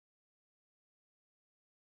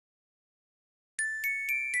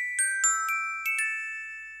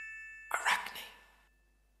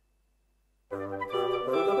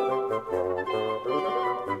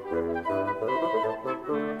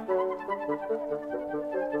So,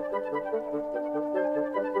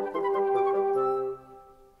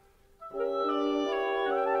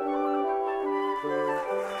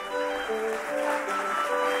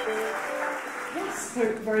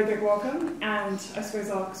 very big welcome, and I suppose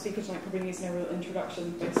our speaker tonight probably needs no real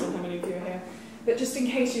introduction based on how many of you are here. But just in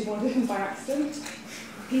case you wanted him by accident,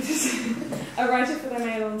 Peter's a writer for the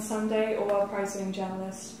Mail on Sunday, Orwell Prize-winning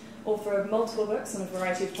journalist, author of multiple books on a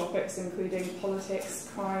variety of topics, including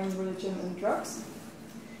politics, crime, religion, and drugs.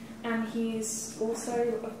 And he's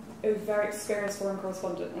also a very experienced foreign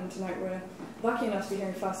correspondent, and tonight we're lucky enough to be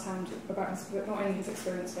hearing firsthand about not only his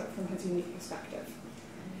experience, but from his unique perspective.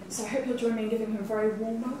 So I hope you'll join me in giving him a very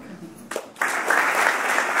warm welcome.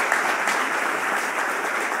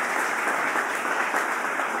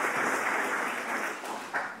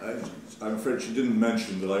 I'm afraid she didn't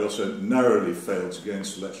mention that I also narrowly failed to gain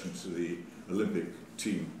selection to the Olympic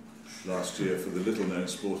team last year for the little-known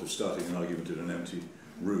sport of starting an argument in an empty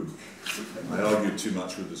room. I argued too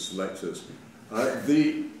much with the selectors.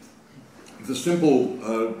 The simple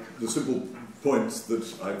points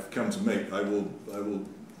that I've come to make, I will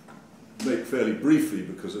make fairly briefly,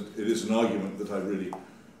 because it is an argument that I really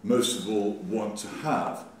most of all want to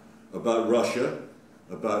have about Russia,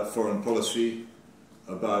 about foreign policy,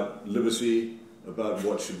 about liberty, about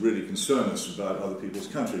what should really concern us about other people's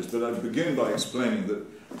countries. But I begin by explaining that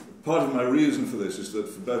part of my reason for this is that,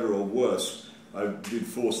 for better or worse, I've been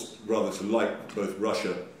forced rather to like both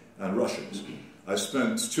Russia and Russians. I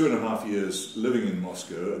spent 2.5 years living in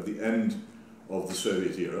Moscow at the end of the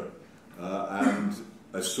Soviet era, and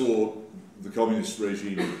I saw the communist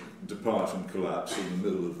regime depart and collapse in the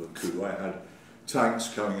middle of a coup. I had tanks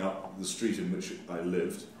coming up the street in which I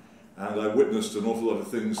lived, and I witnessed an awful lot of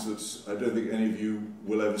things that I don't think any of you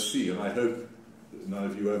will ever see, and I hope none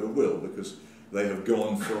of you ever will, because they have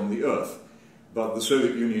gone from the earth. But the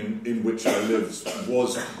Soviet Union in which I lived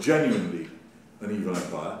was genuinely an evil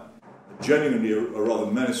empire, genuinely a rather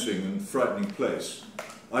menacing and frightening place.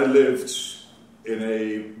 I lived in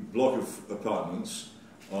a block of apartments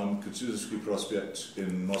on Kutuzovsky Prospect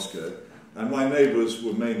in Moscow, and my neighbours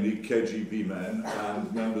were mainly KGB men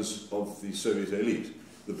and members of the Soviet elite.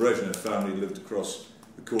 The Brezhnev family lived across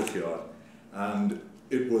the courtyard, and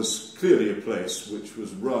it was clearly a place which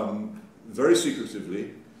was run very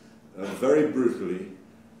secretively, very brutally,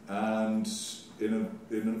 and in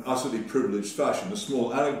an utterly privileged fashion. A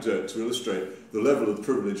small anecdote to illustrate the level of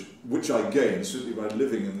privilege which I gained simply by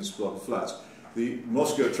living in this block of flats. The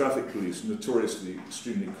Moscow traffic police, notoriously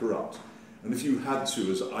extremely corrupt, and if you had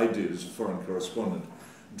to, as I did as a foreign correspondent,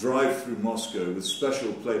 drive through Moscow with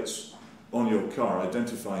special plates on your car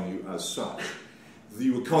identifying you as such,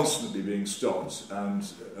 you were constantly being stopped and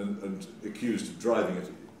accused of driving at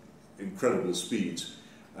incredible speeds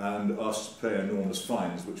and asked to pay enormous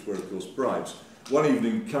fines, which were of course bribes. One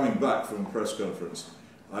evening, coming back from a press conference,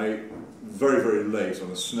 very, very late on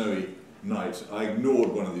a snowy night, I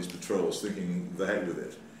ignored one of these patrols, thinking the heck with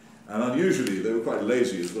it. And unusually, they were quite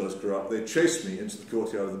lazy as well as corrupt. They chased me into the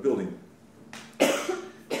courtyard of the building,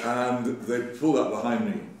 and they pulled up behind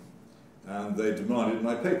me, and they demanded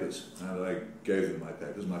my papers. And I gave them my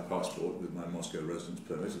papers, my passport with my Moscow residence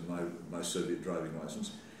permit and my Soviet driving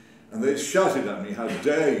license. And they shouted at me, "How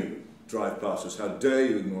dare you drive past us? How dare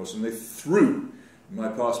you ignore us?" And they threw my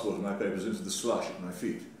passport and my papers into the slush at my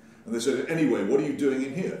feet. And they said, "Anyway, what are you doing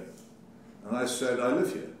in here?" And I said, "I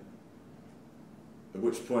live here." At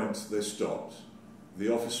which point they stopped. The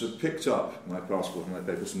officer picked up my passport and my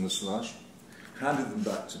papers from the slush, handed them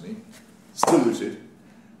back to me, saluted,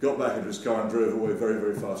 got back into his car and drove away very,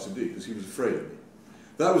 very fast indeed, because he was afraid of me.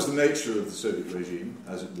 That was the nature of the Soviet regime,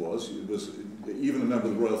 as it was. Even a member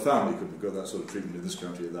of the royal family couldn't have got that sort of treatment in this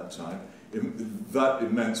country at that time. That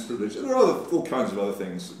immense privilege. There are all kinds of other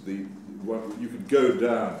things. You could go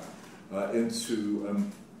down into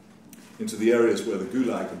the areas where the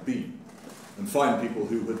Gulag had been and find people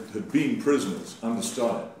who had been prisoners under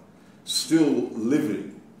Stalin, still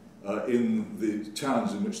living in the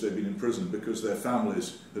towns in which they'd been imprisoned because their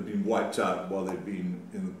families had been wiped out while they'd been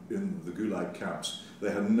in the Gulag camps.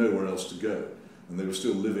 They had nowhere else to go, and they were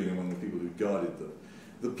still living among the people who guarded them.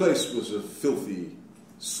 The place was a filthy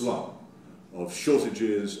slum of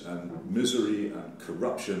shortages and misery and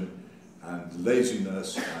corruption and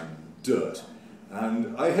laziness and dirt.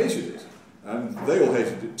 And I hated it. And they all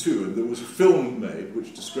hated it too. And there was a film made,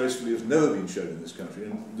 which disgracefully has never been shown in this country,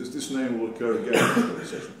 and this name will occur again in this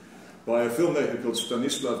conversation, by a filmmaker called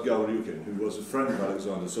Stanislav Gavryukin, who was a friend of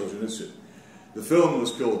Alexander Solzhenitsyn. The film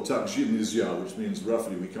was called Tak Žít nельзя, which means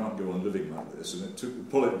roughly we can't go on living like this, and it took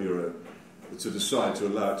the Politburo to decide to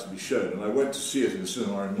allow it to be shown. And I went to see it in a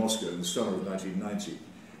cinema in Moscow in the summer of 1990,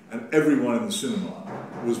 and everyone in the cinema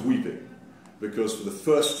was weeping, because for the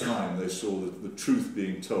first time they saw the truth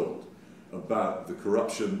being told about the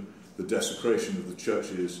corruption, the desecration of the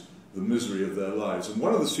churches, the misery of their lives. And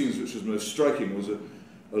one of the scenes which was most striking was a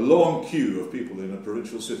long queue of people in a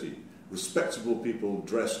provincial city, respectable people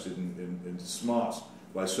dressed in smart,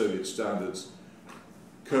 by Soviet standards,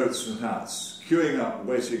 coats and hats, queuing up,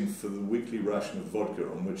 waiting for the weekly ration of vodka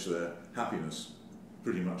on which their happiness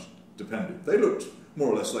pretty much depended. They looked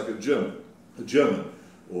more or less like a German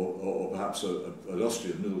or perhaps an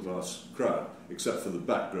Austrian middle-class crowd, except for the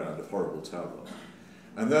background of horrible tabloids.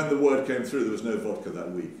 And then the word came through there was no vodka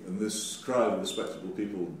that week, and this crowd of respectable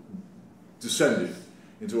people descended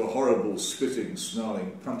into a horrible, spitting,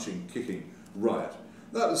 snarling, punching, kicking riot.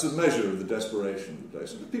 That was a measure of the desperation of the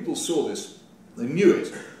place. And if people saw this, they knew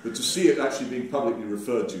it, but to see it actually being publicly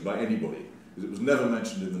referred to by anybody, because it was never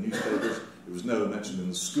mentioned in the newspapers, it was never mentioned in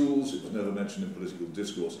the schools, it was never mentioned in political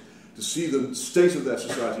discourse, to see the state of their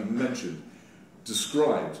society mentioned,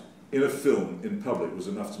 described in a film in public was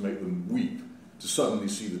enough to make them weep, to suddenly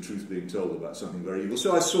see the truth being told about something very evil.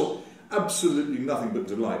 So I saw absolutely nothing but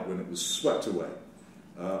delight when it was swept away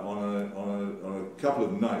on a couple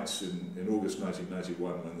of nights in August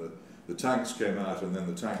 1991, when the tanks came out and then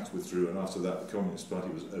the tanks withdrew, and after that the Communist Party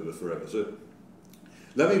was over forever. So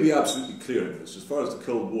let me be absolutely clear in this. As far as the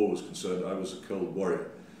Cold War was concerned, I was a Cold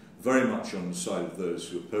Warrior, very much on the side of those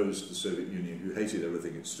who opposed the Soviet Union, who hated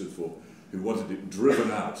everything it stood for, who wanted it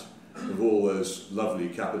driven out of all those lovely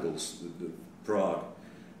capitals, Prague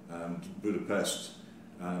and Budapest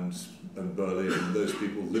and Berlin, and those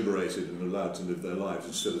people liberated and allowed to live their lives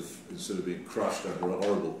instead of being crushed under a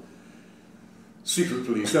horrible secret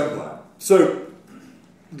police empire. So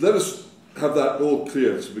let us have that all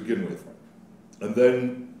clear to begin with, and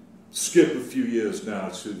then skip a few years now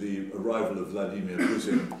to the arrival of Vladimir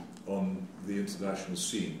Putin on the international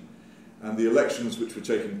scene and the elections which were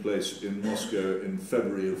taking place in Moscow in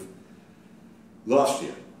February of last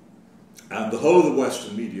year. And the whole of the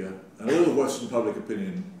Western media and all of Western public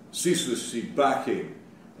opinion ceaselessly backing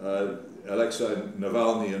Alexei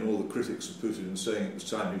Navalny and all the critics of Putin and saying it was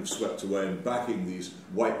time he was swept away, and backing these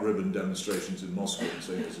white ribbon demonstrations in Moscow and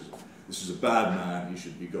saying this is a bad man, he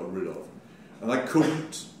should be got rid of. And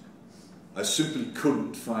I simply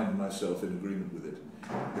couldn't find myself in agreement with it,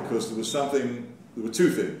 because there were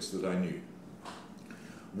two things that I knew.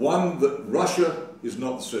 One, that Russia is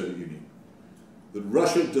not the Soviet Union. That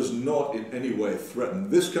Russia does not in any way threaten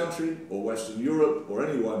this country or Western Europe or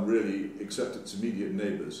anyone really except its immediate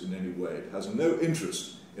neighbours in any way. It has no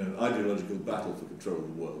interest in an ideological battle for control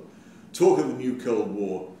of the world. Talk of the new Cold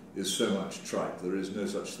War is so much tripe. There is no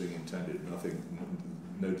such thing intended,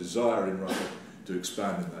 no desire in Russia to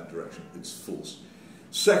expand in that direction. It's false.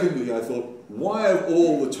 Secondly, I thought, why of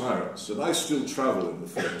all the tyrants, and I still travel in the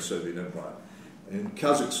former Soviet Empire, in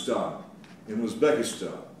Kazakhstan, in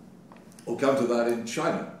Uzbekistan, or come to that in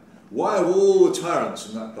China. Why of all the tyrants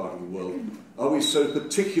in that part of the world are we so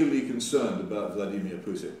particularly concerned about Vladimir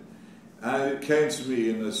Putin? And it came to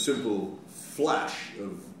me in a simple flash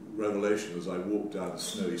of revelation as I walked down the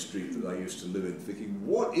snowy street that I used to live in, thinking,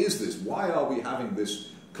 what is this? Why are we having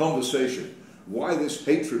this conversation? Why this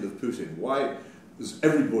hatred of Putin? Why does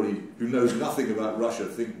everybody who knows nothing about Russia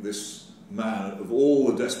think this man, of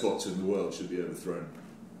all the despots in the world, should be overthrown?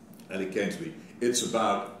 And it came to me, it's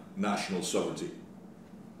about national sovereignty.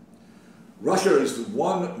 Russia is the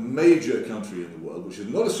one major country in the world which is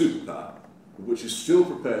not a superpower, but which is still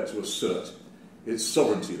prepared to assert its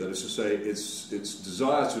sovereignty, that is to say, its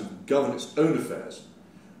desire to govern its own affairs,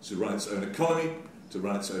 to run its own economy, to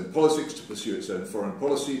run its own politics, to pursue its own foreign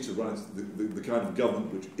policy, to run the kind of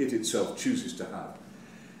government which it itself chooses to have.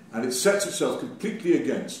 And it sets itself completely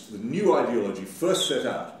against the new ideology first set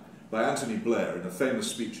out by Anthony Blair in a famous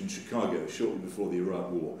speech in Chicago shortly before the Iraq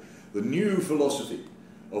War. The new philosophy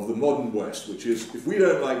of the modern West, which is, if we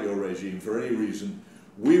don't like your regime for any reason,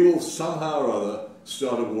 we will somehow or other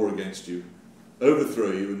start a war against you,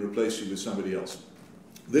 overthrow you, and replace you with somebody else.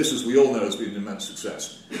 This, as we all know, has been an immense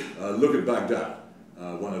success. Look at Baghdad,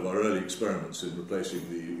 one of our early experiments in replacing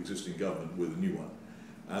the existing government with a new one.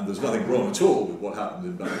 And there's nothing wrong at all with what happened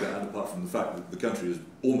in Baghdad, apart from the fact that the country is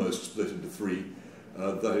almost split into three,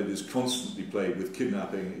 that it is constantly plagued with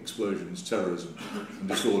kidnapping, explosions, terrorism, and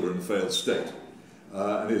disorder, and a failed state.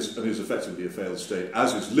 And is effectively a failed state,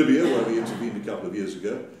 as is Libya, where we intervened a couple of years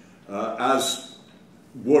ago, as,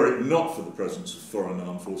 were it not for the presence of foreign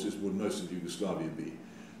armed forces, would most of Yugoslavia be.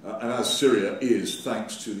 And as Syria is,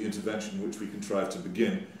 thanks to the intervention which we contrived to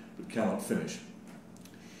begin, but cannot finish.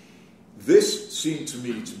 This seemed to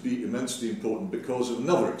me to be immensely important because of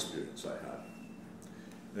another experience I had.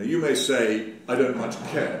 Now, you may say, I don't much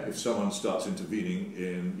care if someone starts intervening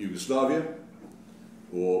in Yugoslavia,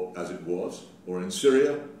 or as it was, or in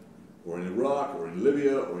Syria, or in Iraq, or in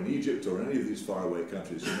Libya, or in Egypt, or any of these faraway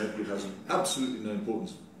countries. It has absolutely no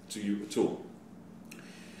importance to you at all.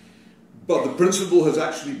 But the principle has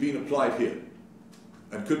actually been applied here,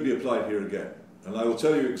 and could be applied here again. And I will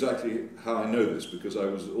tell you exactly how I know this, because I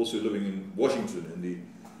was also living in Washington in the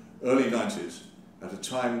early 90s, at a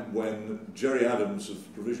time when Gerry Adams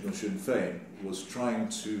of Provisional Sinn Féin was trying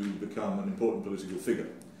to become an important political figure,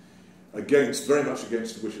 very much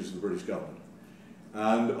against the wishes of the British government.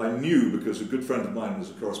 And I knew, because a good friend of mine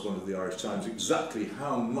was a correspondent of the Irish Times, exactly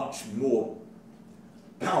how much more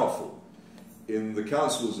powerful in the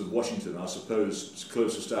councils of Washington, our supposed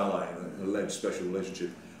closest ally in an alleged special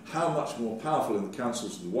relationship, how much more powerful in the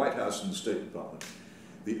councils of the White House and the State Department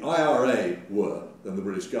the IRA were than the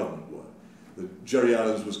British government were. That Gerry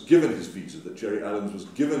Adams was given his visa, that Gerry Adams was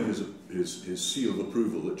given his seal of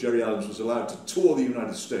approval, that Gerry Adams was allowed to tour the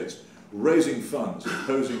United States, raising funds and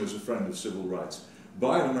posing as a friend of civil rights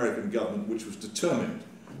by an American government which was determined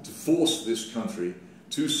to force this country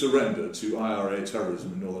to surrender to IRA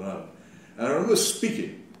terrorism in Northern Ireland. And I remember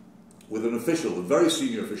speaking with an official, a very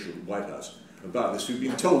senior official at the White House, about this, who'd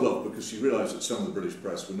been told off because she realised that some of the British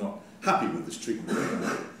press were not happy with this treatment.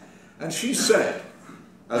 And she said,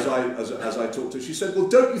 as I talked to her, she said, well,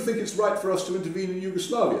 don't you think it's right for us to intervene in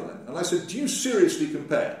Yugoslavia then? And I said, do you seriously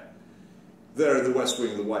compare, there in the West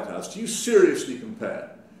Wing of the White House, do you seriously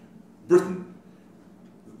compare Britain,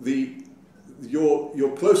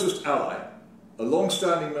 your closest ally, a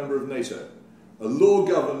long-standing member of NATO, a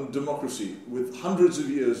law-governed democracy with hundreds of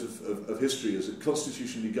years of history as a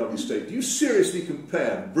constitutionally governed state, do you seriously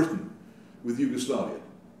compare Britain with Yugoslavia?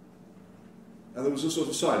 And there was a sort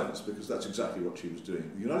of silence, because that's exactly what she was doing.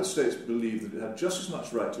 The United States believed that it had just as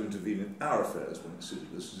much right to intervene in our affairs when it suited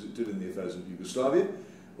us as it did in the affairs of Yugoslavia,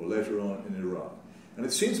 or later on in Iraq. And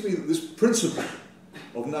it seemed to me that this principle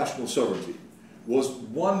of national sovereignty was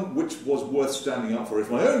one which was worth standing up for. If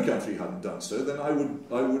my own country hadn't done so, then I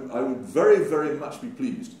would very, very much be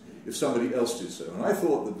pleased if somebody else did so. And I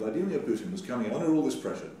thought that Vladimir Putin was coming under all this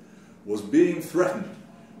pressure, was being threatened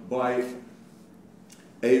by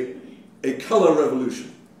a colour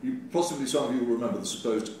revolution. Possibly some of you will remember the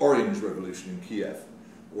supposed Orange Revolution in Kiev,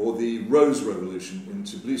 or the Rose Revolution in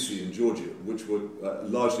Tbilisi in Georgia, which were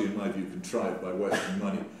largely, in my view, contrived by Western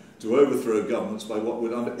money to overthrow governments by what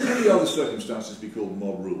would, under any other circumstances, be called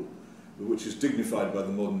mob rule, which is dignified by the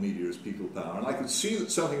modern media as people power. And I could see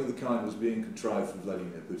that something of the kind was being contrived for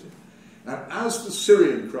Vladimir Putin. And as the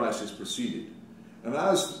Syrian crisis proceeded, and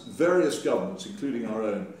as various governments, including our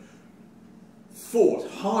own, fought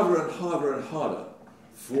harder and harder and harder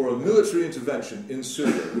for a military intervention in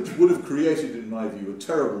Syria, which would have created, in my view, a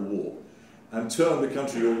terrible war, and turned the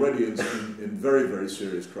country already in very, very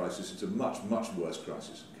serious crisis into much, much worse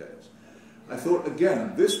crisis and chaos. I thought,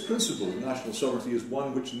 again, this principle of national sovereignty is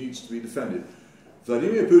one which needs to be defended.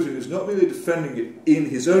 Vladimir Putin is not merely defending it in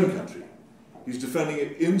his own country, he's defending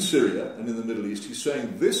it in Syria and in the Middle East. He's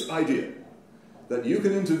saying this idea that you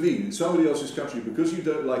can intervene in somebody else's country because you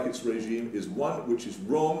don't like its regime is one which is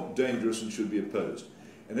wrong, dangerous, and should be opposed.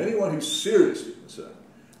 And anyone who's seriously concerned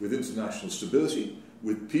with international stability,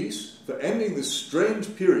 with peace, for ending this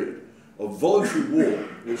strange period of voluntary war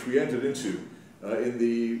which we entered into in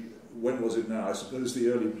the, when was it now? I suppose the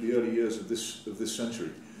early years of this century,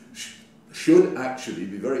 should actually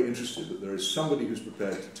be very interested that there is somebody who's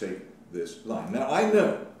prepared to take this line. Now, I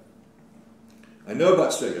know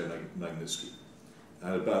about Sergei Magnitsky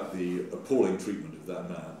and about the appalling treatment of that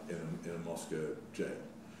man in a Moscow jail.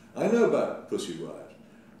 I know about Pussy Riot.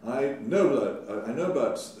 I know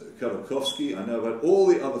about Khodorkovsky. I know about all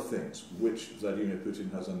the other things which Vladimir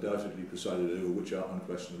Putin has undoubtedly presided over, which are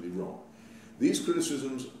unquestionably wrong. These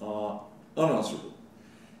criticisms are unanswerable.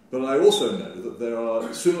 But I also know that there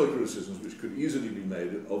are similar criticisms which could easily be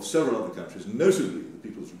made of several other countries, notably the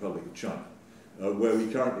People's Republic of China, where we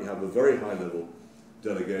currently have a very high-level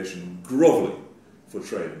delegation grovelling for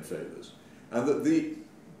trade and favours. And that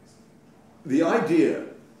the idea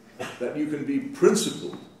that you can be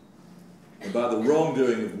principled about the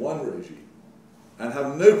wrongdoing of one regime and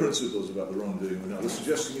have no principles about the wrongdoing of another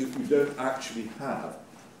suggests to me that you don't actually have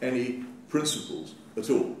any principles at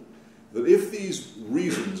all. That if these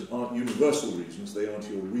reasons aren't universal reasons, they aren't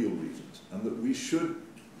your real reasons, and that we should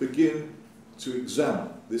begin to examine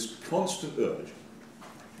this constant urge,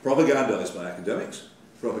 propagandized by academics,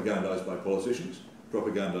 propagandized by politicians,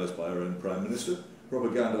 propagandized by our own Prime Minister,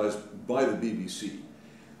 propagandized by the BBC,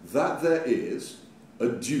 that there is a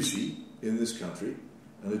duty in this country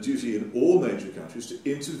and a duty in all major countries to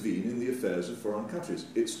intervene in the affairs of foreign countries.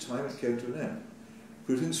 It's time it came to an end.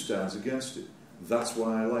 Putin stands against it. That's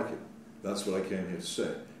why I like it. That's what I came here to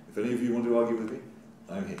say. If any of you want to argue with me,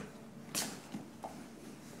 I'm here.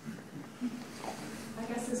 I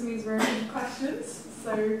guess this means we're open to questions,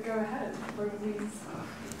 so go ahead.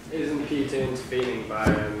 Isn't Putin intervening by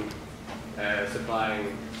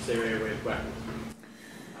supplying Syria with weapons?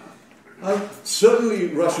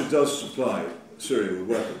 Certainly Russia does supply Syria with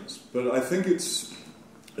weapons, but I think it's,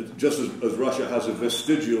 just as Russia has a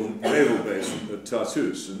vestigial naval base at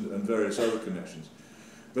Tartus and various other connections.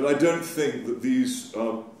 But I don't think that these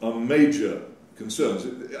are major concerns.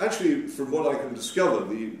 Actually, from what I can discover,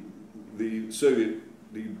 the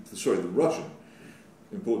Russian,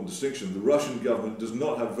 important distinction, the Russian government does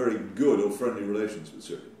not have very good or friendly relations with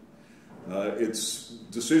Syria. Its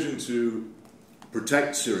decision to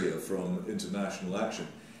protect Syria from international action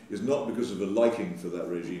is not because of a liking for that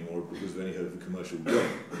regime or because of any hope of commercial gain,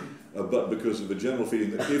 but because of a general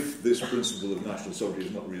feeling that if this principle of national sovereignty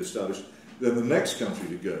is not re-established, then the next country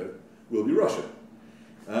to go will be Russia.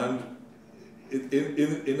 And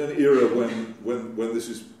in an era when this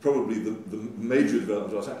is probably the major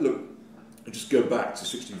development of our time, look, just go back to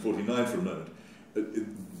 1649 for a moment.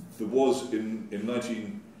 There was in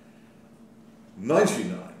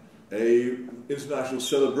 1999 an international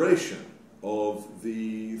celebration of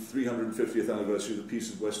the 350th anniversary of the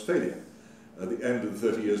Peace of Westphalia, at the end of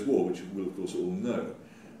the 30 Years' War, which you will of course all know.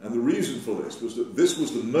 And the reason for this was that this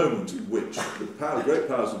was the moment at which the great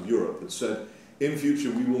powers of Europe had said, in future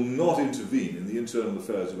we will not intervene in the internal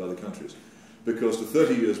affairs of other countries, because the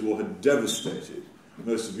 30 Years' War had devastated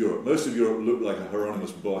most of Europe. Most of Europe looked like a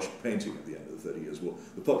Hieronymus Bosch painting at the end of the 30 Years' War.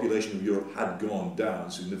 The population of Europe had gone down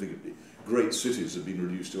significantly. Great cities had been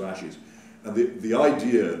reduced to ashes. And the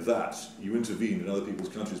idea that you intervened in other people's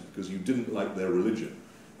countries because you didn't like their religion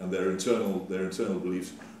and their internal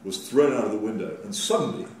beliefs was thrown out of the window. And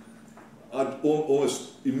suddenly,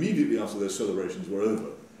 almost immediately after those celebrations were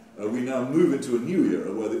over, we now move into a new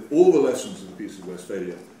era where all the lessons of the Peace of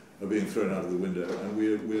Westphalia are being thrown out of the window, and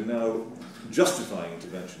we're now justifying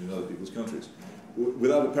intervention in other people's countries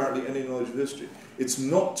without apparently any knowledge of history. It's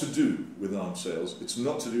not to do with arms sales, it's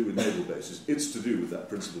not to do with naval bases, it's to do with that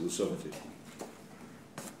principle of sovereignty.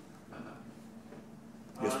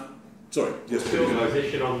 Yes. Sorry. Yes. What's your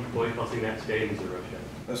position on boycotting the next games in Russia?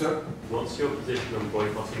 Sorry? What's your position on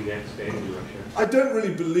boycotting the next games in Russia? I don't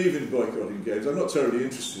really believe in boycotting games. I'm not terribly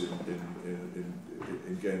interested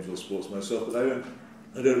in games or sports myself, but I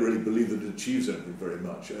don't really believe that it achieves anything very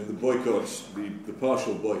much. And the boycotts, the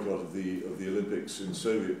partial boycott of the Olympics in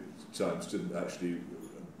Soviet times didn't actually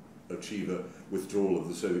achieve a withdrawal of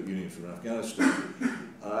the Soviet Union from Afghanistan.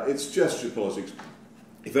 It's gesture politics.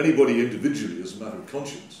 If anybody individually, as a matter of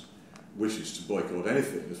conscience, wishes to boycott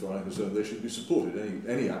anything, as far as I'm concerned, they should be supported.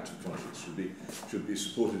 Any act of conscience should be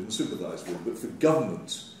supported and sympathised with. But for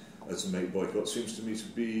governments to make boycotts seems to me to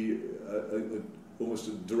be almost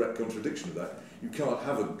a direct contradiction of that. You can't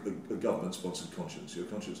have a government-sponsored conscience. Your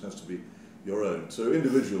conscience has to be your own. So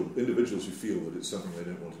individuals who feel that it's something they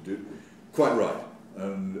don't want to do, quite right,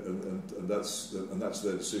 and that's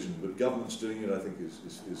their decision. But governments doing it, I think,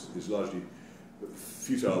 is largely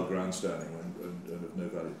futile grandstanding and of no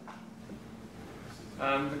value.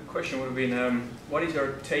 The question would have been, what is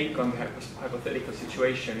your take on the hypothetical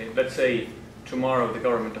situation if, let's say, tomorrow the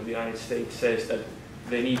government of the United States says that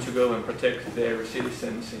they need to go and protect their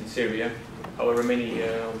citizens in Syria, however many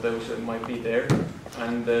of those might be there,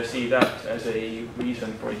 and see that as a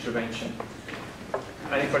reason for intervention?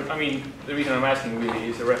 I mean, the reason I'm asking really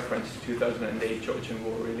is a reference to 2008 Georgian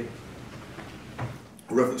War, really.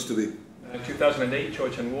 A reference to the 2008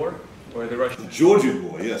 Georgian War, where the Russians... The Georgian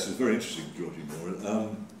War, yes, it's very interesting, Georgian War.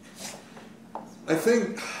 I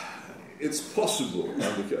think it's possible.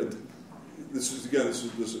 This is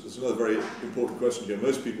another very important question here.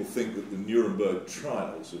 Most people think that the Nuremberg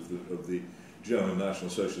trials of the German National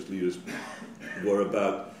Socialist leaders were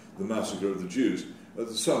about the massacre of the Jews.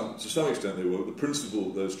 To some extent they were. The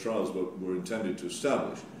principle those trials were intended to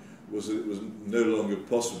establish was that it was no longer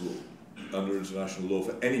possible under international law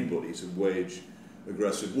for anybody to wage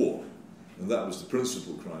aggressive war. And that was the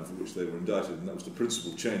principal crime for which they were indicted, and that was the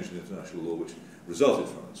principal change in international law which resulted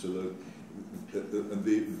from it. So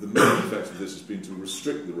the main effect of this has been to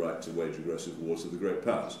restrict the right to wage aggressive war to the great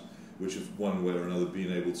powers, which have one way or another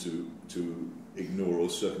been able to ignore or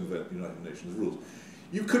circumvent the United Nations rules.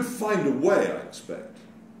 You could find a way, I expect,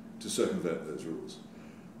 to circumvent those rules.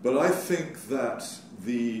 But I think that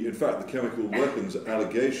in fact, the chemical weapons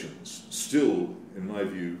allegations, still, in my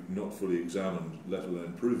view, not fully examined, let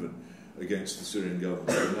alone proven, against the Syrian government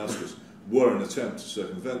of Damascus, were an attempt to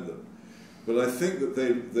circumvent them. But I think that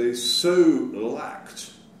they so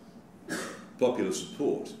lacked popular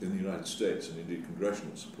support in the United States, and indeed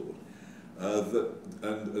congressional support,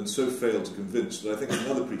 and so failed to convince that I think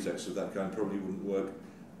another pretext of that kind probably wouldn't work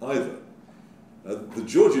either. The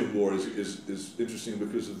Georgian War is interesting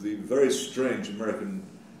because of the very strange American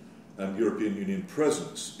and European Union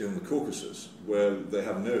presence in the Caucasus, where they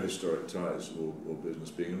have no historic ties or business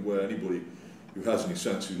being, and where anybody who has any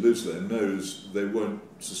sense who lives there knows they won't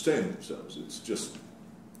sustain themselves. It's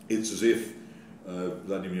as if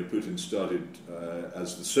Vladimir Putin started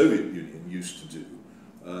as the Soviet Union used to do,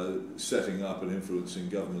 setting up and influencing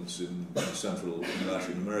governments in Central and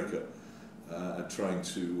Latin America, trying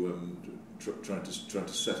to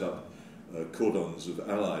set up cordons of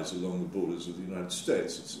allies along the borders of the United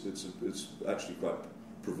States. It's actually quite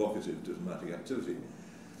provocative diplomatic activity.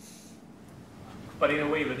 But in a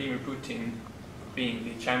way, Vladimir Putin, being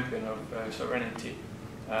the champion of sovereignty,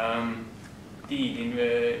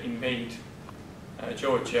 did invade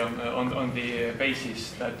Georgia on the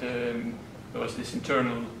basis that there was this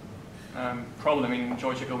internal problem in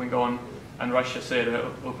Georgia going on, and Russia said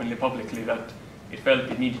openly, publicly, that it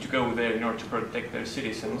felt it needed to go there in order to protect their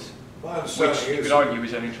citizens, which you could argue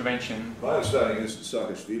is an intervention. My understanding is that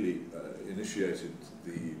Saakashvili initiated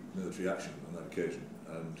the military action on that occasion,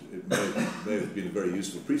 and it may have been a very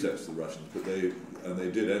useful pretext to the Russians, but they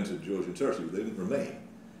did enter Georgian territory, but they didn't remain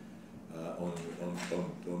on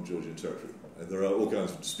Georgian territory. And there are all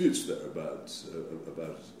kinds of disputes there about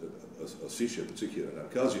Ossetia, particularly, and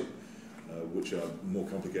Abkhazia, which are more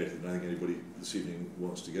complicated than I think anybody this evening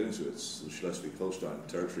wants to get into. It's the Schleswig-Holstein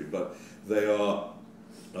territory, but they are.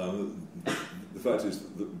 The fact is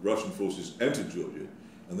that the Russian forces entered Georgia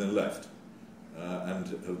and then left, and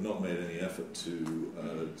have not made any effort to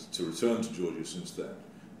return to Georgia since then.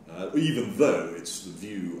 Even though it's the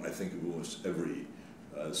view, I think, of almost every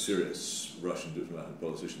serious Russian diplomat and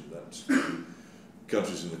politician that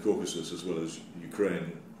countries in the Caucasus, as well as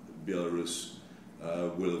Ukraine, Belarus,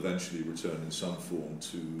 will eventually return in some form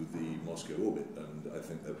to the Moscow orbit, and I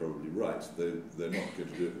think they're probably right. They're not going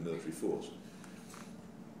to do it with military force.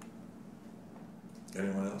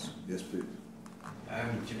 Anyone else? Yes, please.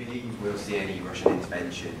 Do you believe we'll see any Russian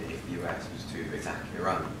intervention if the US was to attack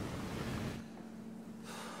Iran?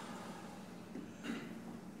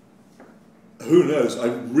 Who knows? I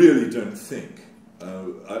really don't think.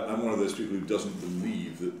 I'm one of those people who doesn't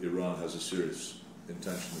believe that Iran has a serious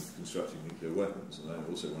intention of constructing nuclear weapons, and I'm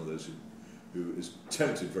also one of those who is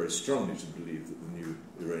tempted very strongly to believe that the new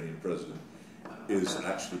Iranian president is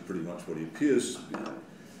actually pretty much what he appears to be.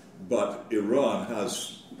 But Iran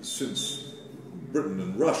has, since Britain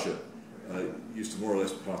and Russia used to more or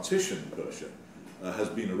less partition Persia, has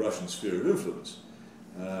been a Russian sphere of influence,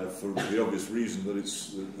 for the obvious reason that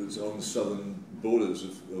it's on the southern borders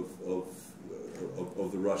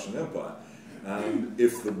of the Russian Empire. And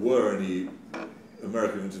if there were any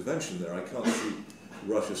American intervention there, I can't see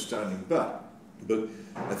Russia standing back. But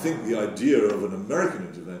I think the idea of an American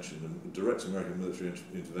intervention, a direct American military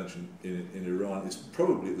intervention in Iran, is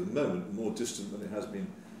probably at the moment more distant than it has been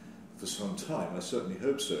for some time. I certainly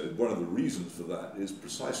hope so. One of the reasons for that is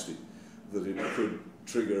precisely that it could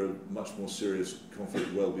trigger a much more serious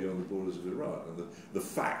conflict well beyond the borders of Iran. And the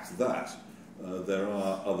fact that there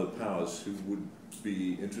are other powers who would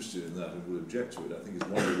be interested in that and would object to it, I think is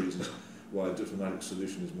one of the reasons why a diplomatic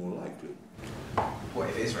solution is more likely. What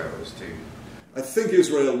if Israel was to? I think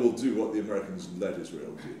Israel will do what the Americans let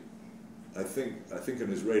Israel do. I think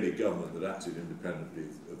an Israeli government that acted independently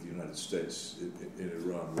of the United States in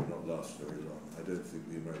Iran would not last very long. I don't think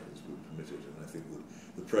the Americans would permit it, and I think that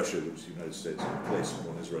the pressure which the United States can place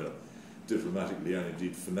upon Israel diplomatically and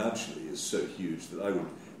indeed financially is so huge that I would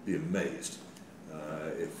be amazed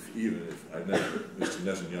even if I know that Mr.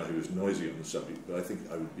 Netanyahu is noisy on the subject, but I think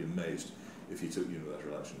I would be amazed if he took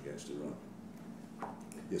unilateral action against Iran.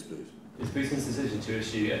 Yes, please. Is Putin's decision to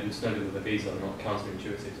issue Edward Snowden with a visa not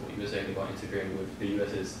counterintuitive to what you were saying about interfering with the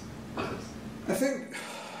US's business? I think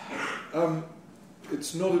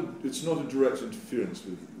it's not a direct interference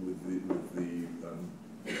with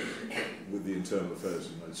the internal affairs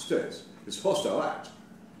of the United States. It's a hostile act,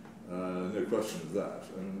 no question of that.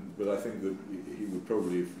 But I think that he would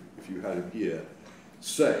probably, if you had him here,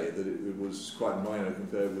 say that it was quite minor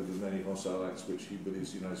compared with the many hostile acts which he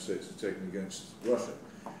believes the United States has taken against Russia.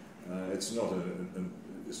 It's not an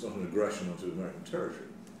aggression onto American territory,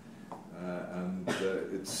 and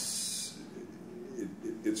it's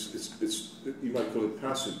you might call it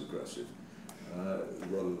passive aggressive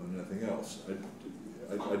rather than anything else.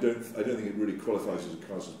 I don't think it really qualifies as a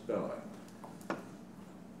casus belli.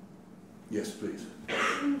 Yes, please.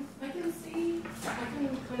 I can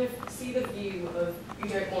kind of see the view of you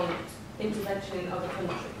don't want intervention in other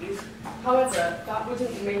countries. However, that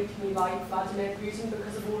wouldn't make me like Vladimir Putin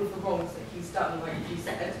because of all of the wrongs that he's done, like you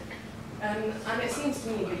said. And it seems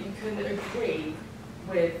to me that you can agree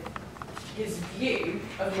with his view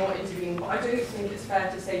of not intervening, but I don't think it's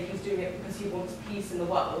fair to say he's doing it because he wants peace in the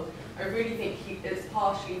world. I really think it's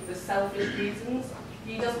partially for selfish reasons.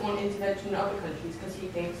 He doesn't want intervention in other countries because he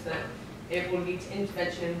thinks that it will lead to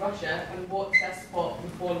intervention in Russia, and what best spot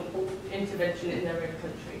would want intervention in their own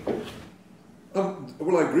country?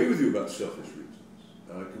 Well, I agree with you about selfish reasons,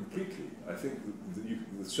 completely. I think the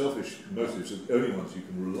selfish motives are the only ones you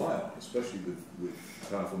can rely on, especially with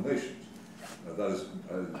powerful nations. That is,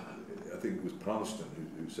 I think it was Palmerston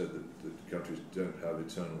who said that countries don't have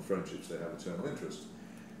eternal friendships, they have eternal interests.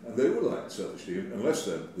 And they will act selfishly, unless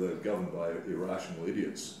they're governed by irrational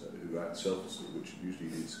idiots who act selfishly, which usually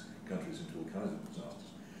leads countries into all kinds of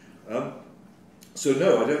disasters. So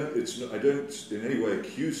no, I don't in any way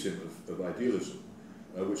accuse him of idealism,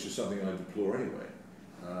 which is something I deplore anyway.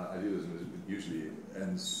 Idealism usually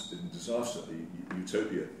ends in disaster.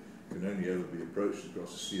 Utopia can only ever be approached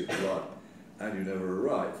across a sea of blood, and you never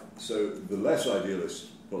arrive. So the less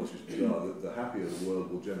idealist politicians are, the happier the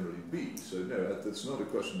world will generally be. So no, that's not a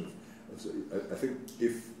question of I think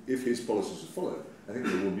if his policies are followed, I think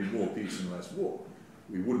there will be more peace and less war.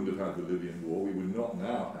 We wouldn't have had the Libyan war. We would not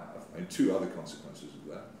now have, two other consequences of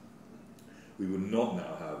that. We would not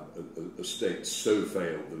now have a state so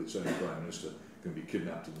failed that its own prime minister can be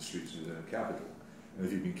kidnapped in the streets of his own capital. And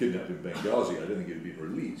if he'd been kidnapped in Benghazi, I don't think he'd been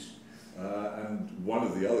released. And one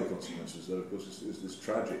of the other consequences, though, of course, is this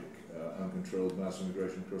tragic, uncontrolled mass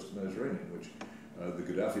immigration across the Mediterranean, which the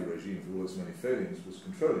Gaddafi regime, for all its many failings, was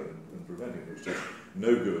controlling and preventing, which does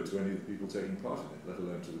no good to any of the people taking part in it, let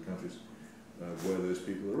alone to the countries where those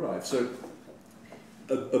people arrive. So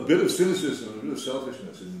a bit of cynicism and a bit of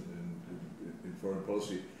selfishness in foreign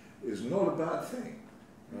policy is not a bad thing.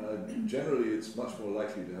 Generally, it's much more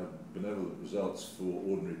likely to have benevolent results for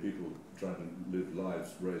ordinary people trying to live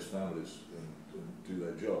lives, raise families, and do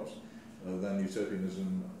their jobs, than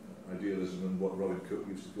utopianism, idealism, and what Robin Cook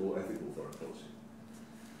used to call ethical foreign policy.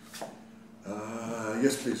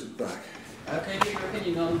 Yes, please, at the back. Can you give your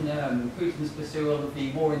opinion on Putin's pursuit of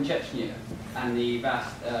the war in Chechnya and the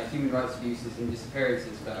vast human rights abuses and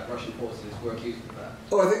disappearances that Russian forces were accused of that?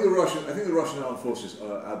 Oh, I think the Russian armed forces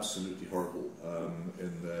are absolutely horrible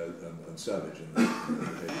and savage in their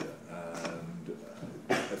behaviour, and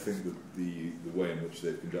I think that the way in which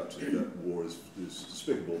they've conducted that war is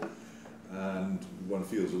despicable, and one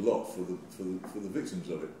feels a lot for the victims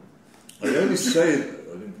of it. I only say,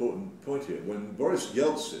 though, an important point here, when Boris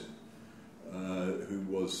Yeltsin, who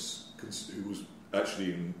was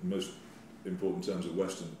actually in most important terms a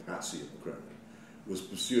Western patsy in the Kremlin, was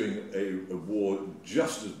pursuing a war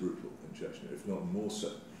just as brutal in Chechnya, if not more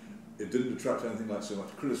so, it didn't attract anything like so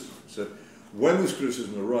much criticism. So when this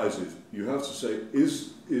criticism arises, you have to say,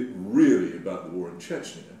 is it really about the war in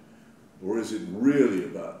Chechnya, or is it really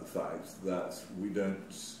about the fact that we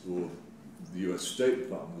don't, or the US State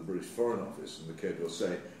Department, the British Foreign Office, and the Quai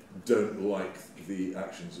d'Orsay don't like the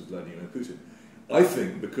actions of Vladimir Putin? I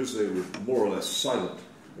think because they were more or less silent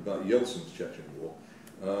about Yeltsin's Chechen war,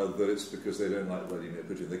 that it's because they don't like Vladimir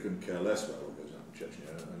Putin. They couldn't care less about what goes on in Chechnya,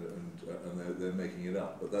 and they're making it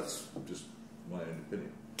up. But that's just my own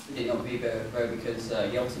opinion. Did it not be because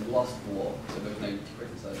Yeltsin lost the war, so there was no need to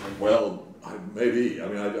criticise him? Well, maybe. I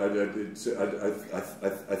mean, I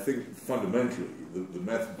think fundamentally the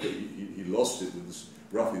method that he lost it with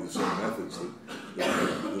roughly the same methods that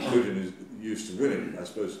Putin used to win it. I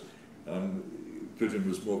suppose Putin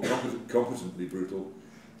was more competently brutal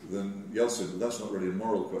than Yeltsin, but that's not really a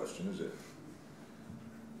moral question, is it?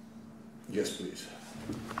 Yes, please.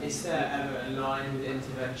 Is there ever a line with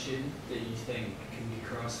intervention that you think can be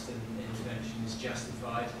crossed and intervention is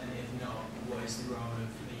justified? And if not, what is the role of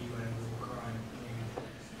the UN war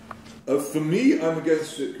crime? For me, I'm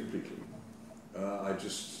against it completely. I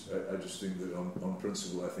just think that on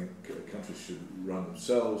principle, I think countries should run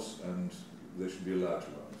themselves and they should be allowed to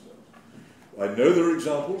run themselves. I know there are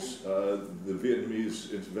examples, the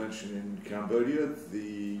Vietnamese intervention in Cambodia,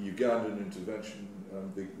 the Ugandan intervention,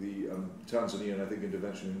 the Tanzanian, I think,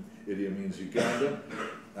 intervention in Idi Amin's Uganda,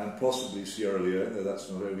 and possibly Sierra Leone, though that's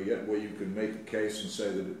not over yet, where you can make a case and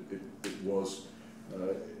say that it was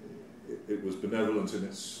benevolent in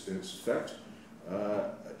its effect.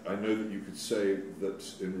 I know that you could say that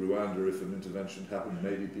in Rwanda, if an intervention happened,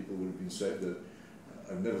 maybe people would have been saved.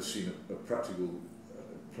 I've never seen a practical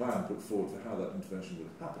plan put forward for how that intervention would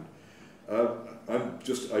have happened. I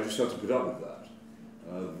just have to put up with that.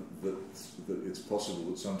 that it's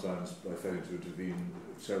possible that sometimes by failing to intervene,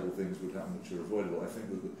 several things would happen which are avoidable. I think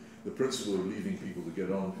that the principle of leaving people to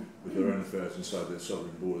get on with their own affairs inside their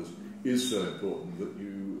sovereign borders is so important that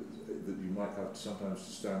you might have to sometimes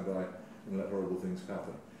to stand by and let horrible things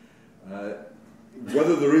happen.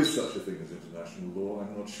 Whether there is such a thing as international law,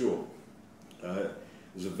 I'm not sure.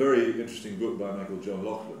 There's a very interesting book by Michael John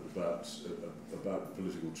Lachlan about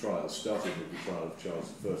political trials, starting with the trial of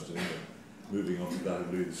Charles I in England, moving on to that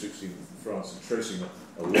of Louis XVI in France, and tracing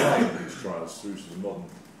a line of these trials through to the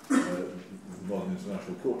modern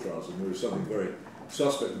international court trials. And there is something very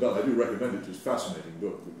suspect about it. I do recommend it. It's a fascinating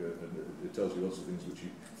book, and it tells you lots of things which you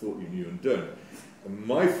thought you knew and don't. And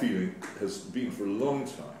my feeling has been for a long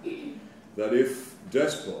time that if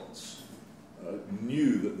despots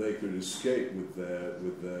knew that they could escape with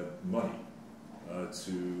their money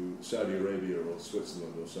to Saudi Arabia or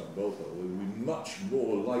Switzerland or some bolt-hole, they would be much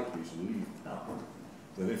more likely to leave power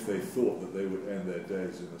than if they thought that they would end their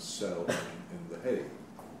days in a cell in The Hague,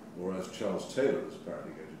 or as Charles Taylor is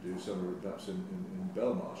apparently going to do, somewhere perhaps in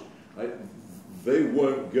Belmarsh. They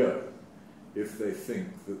won't go if they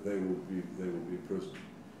think that they will be imprisoned.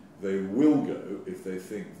 They will go if they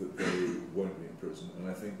think that they won't be in prison, and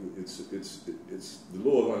I think it's the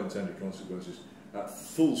law of unintended consequences at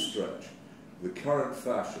full stretch. The current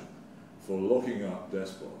fashion for locking up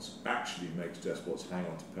despots actually makes despots hang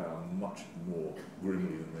on to power much more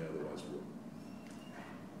grimly than they otherwise would.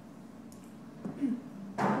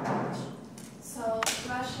 So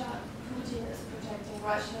Russia, Putin is protecting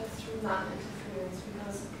Russia through non-interference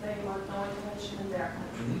because they want no intervention in their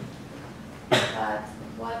country. But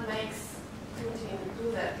what makes Putin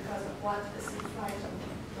do that? Because of what is he fighting?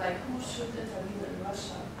 Like, who should intervene in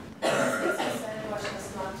Russia? As he said, Russia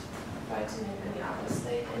is not fighting in any other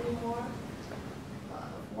state anymore.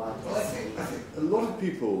 Well, I think a lot of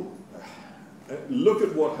people look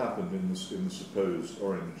at what happened in the supposed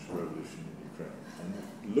Orange Revolution in Ukraine,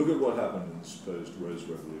 and look at what happened in the supposed Rose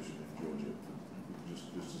Revolution in Georgia, just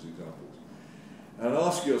as examples. And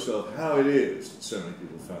ask yourself how it is that so many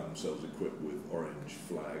people found themselves equipped with orange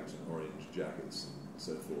flags and orange jackets and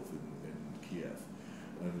so forth in Kiev,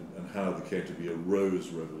 and how there came to be a Rose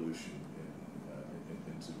Revolution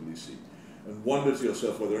in Tbilisi. And wonder to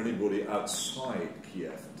yourself whether anybody outside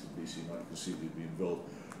Kiev and Tbilisi might conceivably be involved,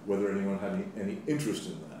 whether anyone had any interest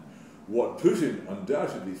in that. What Putin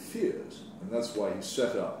undoubtedly fears, and that's why he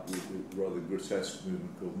set up a rather grotesque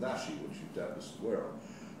movement called Nashi, which you doubtless aware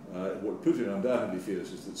of, what Putin undoubtedly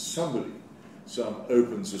fears is that somebody, some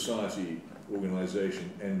open society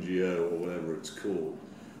organization, NGO or whatever it's called,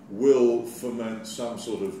 will foment some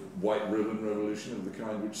sort of white ribbon revolution of the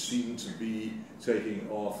kind which seemed to be taking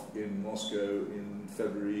off in Moscow in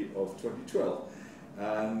February of 2012.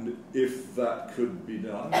 And if that could be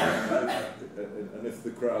done, and if the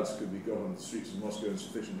crowds could be got on the streets of Moscow in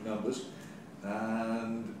sufficient numbers,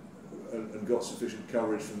 and got sufficient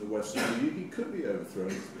coverage from the Western media, he could be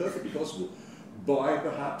overthrown. It's perfectly possible by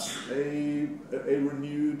perhaps a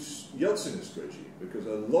renewed Yeltsinist regime, because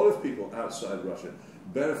a lot of people outside Russia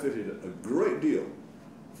benefited a great deal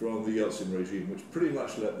from the Yeltsin regime, which pretty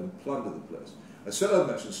much let them plunder the place. I said I'd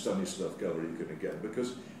mention Stanislav Gavrilyukin again,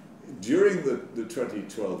 because during the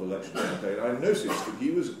 2012 election campaign, I noticed that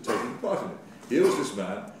he was taking part in it. Here was this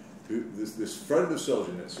man, this friend of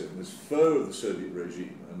Solzhenitsyn, this foe of the Soviet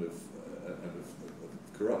regime and of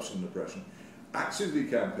corruption and oppression, actively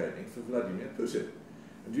campaigning for Vladimir Putin.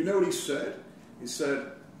 And do you know what he said? He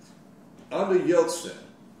said, under Yeltsin,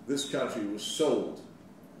 this country was sold.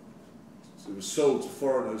 It was sold to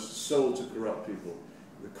foreigners, sold to corrupt people.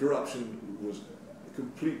 The corruption was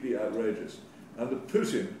completely outrageous. Under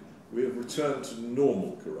Putin, we have returned to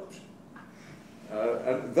normal corruption.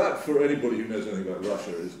 And that, for anybody who knows anything about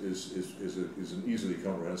Russia, is an easily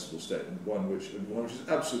comprehensible statement, one which is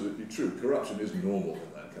absolutely true. Corruption is normal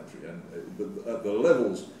in that country, and at the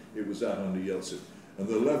levels it was at under Yeltsin, and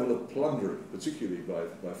the level of plundering, particularly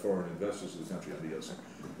by foreign investors in the country under Yeltsin,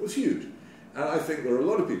 was huge. And I think there are a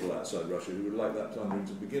lot of people outside Russia who would like that plundering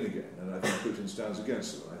to begin again, and I think Putin stands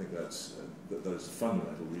against them. I think that's the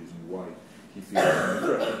fundamental reason why he feels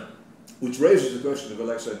under threat. Which raises the question of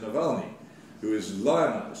Alexei Navalny, who is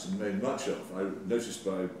lionized and made much of, I noticed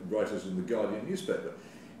by writers in the Guardian newspaper.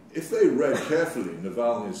 If they read carefully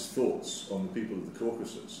Navalny's thoughts on the people of the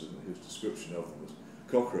Caucasus and his description of them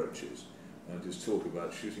as cockroaches and his talk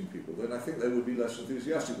about shooting people, then I think they would be less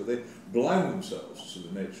enthusiastic, but they blind themselves to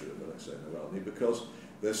the nature of Alexei Navalny because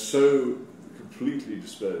they're so completely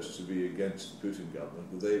disposed to be against the Putin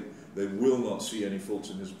government that they will not see any faults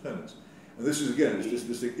in his opponents. And this is, again, it's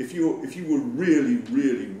this thing, if you were really,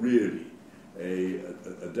 really, really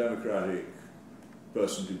a democratic,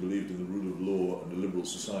 person who believed in the rule of law and a liberal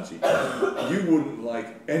society, you wouldn't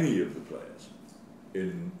like any of the players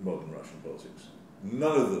in modern Russian politics.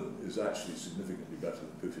 None of them is actually significantly better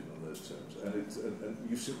than Putin on those terms. And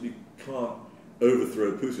you simply can't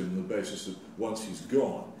overthrow Putin on the basis that once he's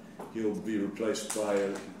gone, he'll be replaced by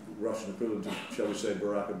a Russian equivalent of, shall we say,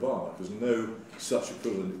 Barack Obama, because no such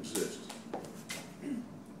equivalent exists.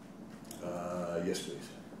 Yes, please.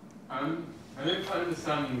 I don't quite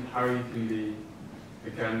understand how you can be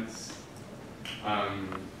against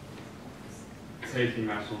taking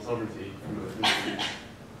national sovereignty from other countries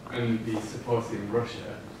and be supporting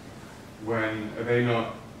Russia when are they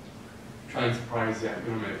not trying to prize the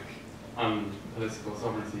economic and political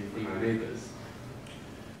sovereignty from their neighbours?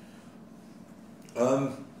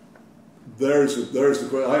 One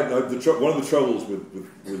of the troubles with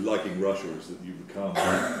liking Russia is that you become,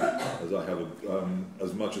 as I have,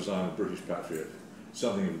 as much as I'm a British patriot,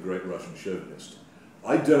 something of a great Russian chauvinist.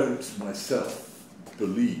 I don't myself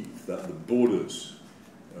believe that the borders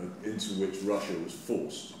into which Russia was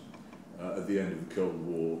forced at the end of the Cold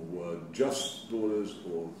War were just borders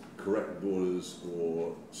or correct borders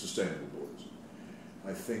or sustainable borders.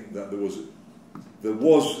 I think that there was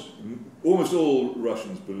almost all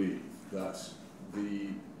Russians believe that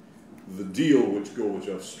the deal which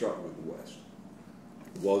Gorbachev struck with the West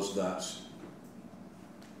was that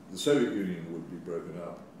the Soviet Union would be broken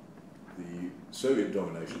up, the Soviet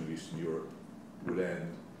domination of Eastern Europe would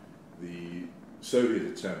end, the Soviet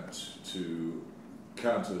attempt to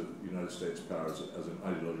counter the United States power as an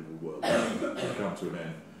ideological world would come to an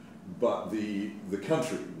end, but the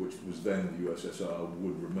country, which was then the USSR,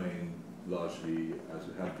 would remain largely as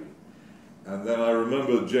it had been. And then I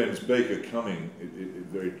remember James Baker coming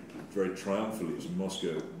very, very triumphantly to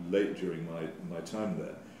Moscow late during my time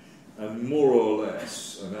there, and more or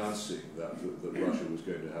less announcing that Russia was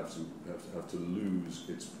going to have to lose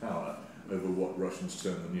its power over what Russians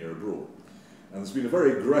term the near abroad. And there's been a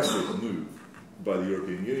very aggressive move by the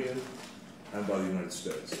European Union and by the United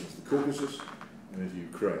States into the Caucasus and into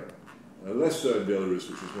Ukraine. Less so in Belarus,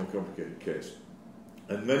 which is a more complicated case.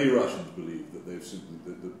 And many Russians believe that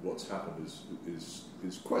that what's happened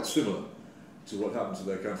is quite similar to what happened to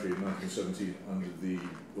their country in 1917 under the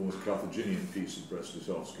almost Carthaginian peace of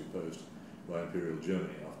Brest-Litovsk imposed by Imperial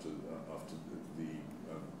Germany after the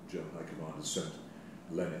German High Command sent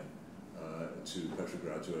Lenin to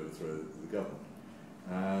Petrograd to overthrow the government.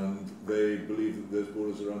 And they believe that those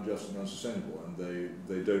borders are unjust and unsustainable, and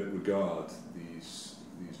they don't regard these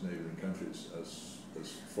neighbouring countries as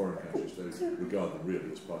foreign countries. They regard them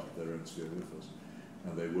really as part of their own sphere of influence,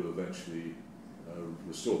 and they will eventually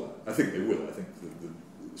restore that. I think they will. I think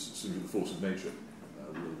simply the force of nature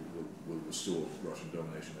will restore Russian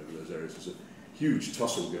domination over those areas. There's a huge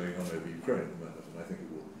tussle going on over Ukraine at the moment, and I think it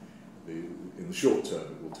will be, in the short term,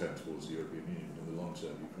 it will tend towards the European Union, but in the long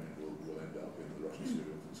term, Ukraine will end up in the Russian sphere of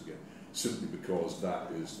influence again, simply because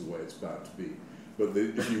that is the way it's bound to be. But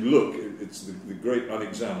if you look, it's the great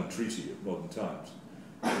unexamined treaty of modern times,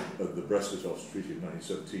 the Brest-Litovsk Treaty of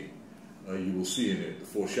 1917. You will see in it the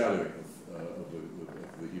foreshadowing of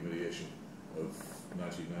the humiliation of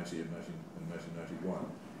 1990 and 1991.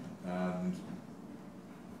 And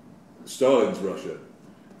Stalin's Russia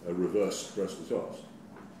reversed Brest-Litovsk.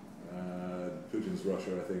 Putin's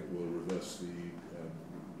Russia, I think, will reverse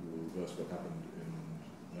what happened in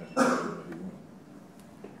 1991.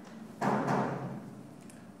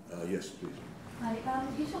 Yes, please. Hi.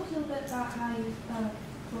 You talked a little bit about how you thought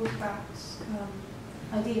about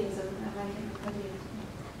idealism and American idealism,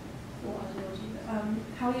 or ideology.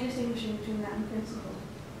 How are you distinguishing between that and principle?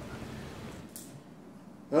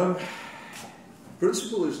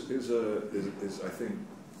 Principle is I think,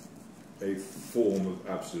 a form of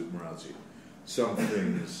absolute morality. Some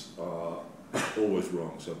things are always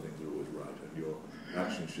wrong, some things are always right, and your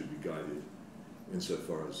actions should be guided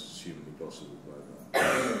insofar as is humanly possible by that.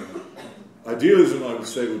 Idealism, I would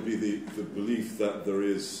say, would be the belief that there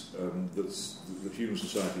is that human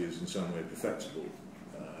society is in some way perfectible,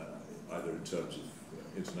 either in terms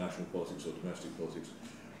of international politics or domestic politics.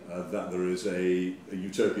 That there is a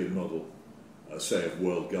utopian model, say, of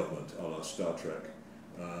world government, a la Star Trek,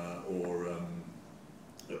 or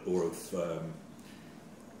of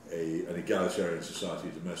an egalitarian society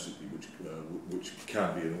domestically, which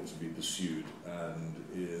can be and ought to be pursued, and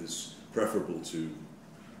is preferable to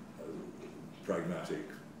pragmatic,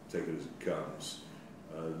 take it as it comes,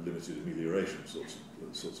 limited amelioration sorts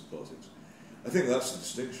of politics. I think that's the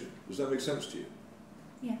distinction. Does that make sense to you?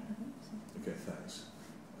 Yeah, I think so. Okay, thanks.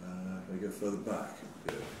 Can I go further back?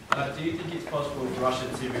 Do you think it's possible for Russia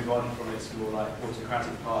to move on from its more like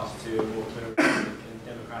autocratic past to a more pluralistic and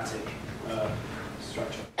democratic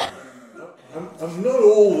structure? I'm not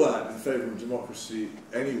all that in favour of democracy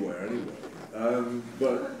anywhere,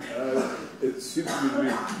 but it seems to be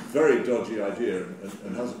a very dodgy idea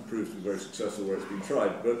and hasn't proved to be very successful where it's been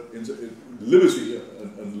tried. But liberty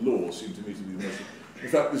and law seem to me to be the most... In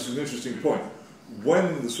fact, this is an interesting point.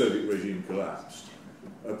 When the Soviet regime collapsed,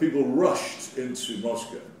 people rushed into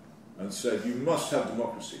Moscow and said, you must have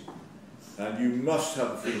democracy and you must have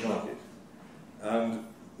a free market. And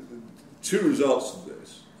two results of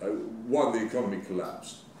this. One, the economy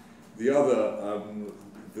collapsed. The other,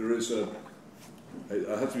 there is a...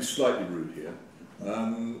 I have to be slightly rude here.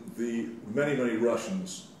 The many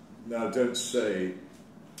Russians now don't say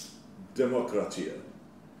demokratia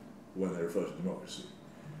when they refer to democracy.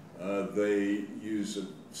 They use a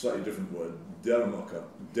slightly different word,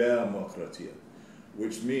 demokratia,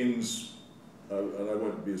 which means, and I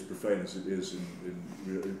won't be as profane as it is,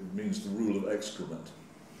 it means the rule of excrement.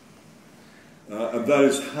 And that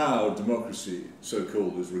is how democracy,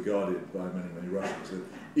 so-called, is regarded by many Russians.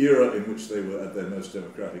 The era in which they were at their most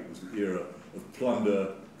democratic was the era of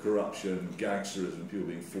plunder, corruption, gangsterism, people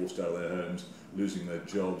being forced out of their homes, losing their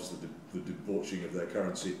jobs, the debauching of their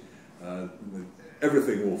currency.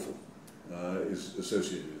 Everything awful is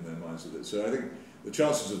associated in their minds with it. So I think the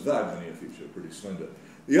chances of that in the near future are pretty slender.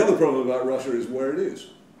 The other problem about Russia is where it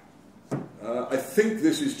is. I think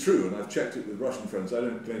this is true, and I've checked it with Russian friends. I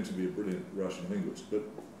don't claim to be a brilliant Russian linguist, but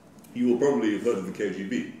you will probably have heard of the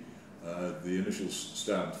KGB. The initials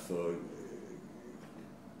stand for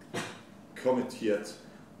Komitet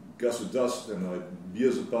Государственной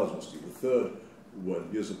Безопасности, the third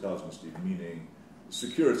word, безопасности, meaning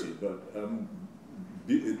security, but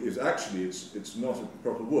it's not a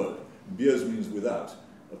proper word. Bez means without,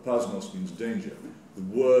 opasnost means danger. The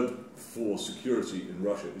word for security in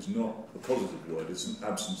Russia is not a positive word, it's an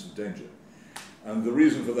absence of danger. And the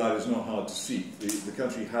reason for that is not hard to see. The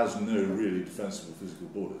country has no really defensible physical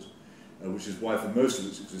borders, which is why for most of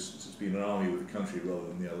its existence it's been an army with the country rather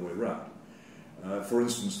than the other way around. For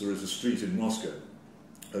instance, there is a street in Moscow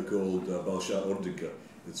called Balsha Ordinka.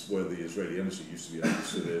 It's where the Israeli embassy used to be,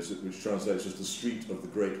 which translates as the street of the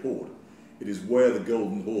Great Horde. It is where the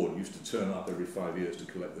Golden Horde used to turn up every 5 years to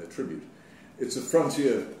collect their tribute. It's a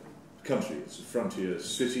frontier country, it's a frontier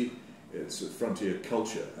city, it's a frontier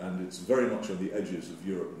culture, and it's very much on the edges of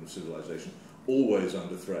Europe and civilization, always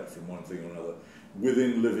under threat from one thing or another,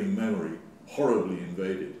 within living memory, horribly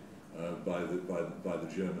invaded by the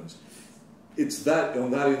Germans. It's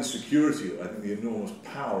on that insecurity, I think, the enormous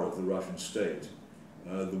power of the Russian state,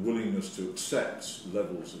 the willingness to accept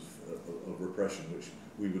levels of repression which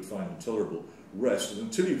we would find intolerable, rest. And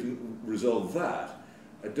until you can resolve that,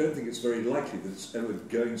 I don't think it's very likely that it's ever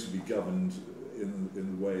going to be governed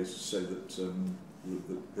in ways, say, that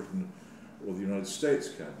Britain or the United States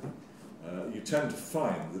can. You tend to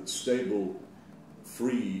find that stable,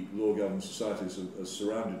 free, law-governed societies are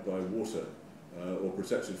surrounded by water or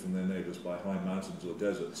protected from their neighbours by high mountains or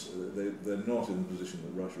deserts. They're not in the position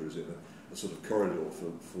that Russia is in, a sort of corridor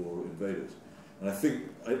for invaders. And I think,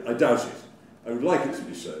 I doubt it. I would like it to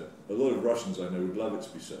be so. A lot of Russians I know would love it to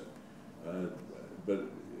be so. But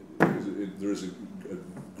there is a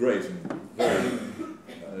great and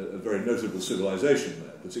very notable civilization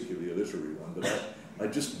there, particularly a literary one, but I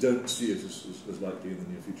just don't see it as likely in the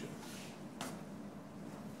near future.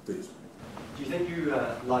 Please. Do you think you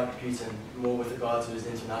like Putin more with regard to his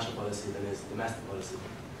international policy than his domestic policy?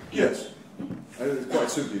 Yes.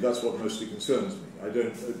 Quite simply, that's what mostly concerns me. I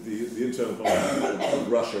don't. The internal policy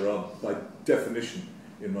of Russia are, by definition,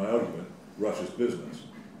 in my argument, Russia's business,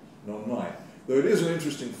 not mine. Though it is an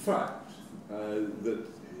interesting fact that,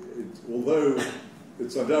 although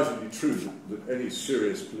it's undoubtedly true that any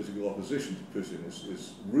serious political opposition to Putin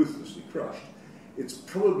is ruthlessly crushed, it's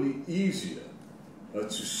probably easier to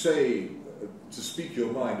speak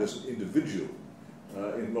your mind as an individual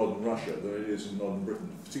in modern Russia than it is in modern Britain,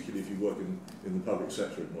 particularly if you work in the public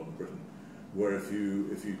sector in modern Britain, where if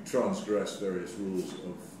you transgress various rules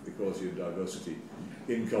of equality and diversity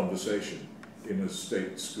in conversation, in a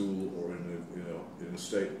state school or in a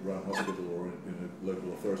state-run hospital or in a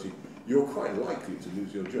local authority, you're quite likely to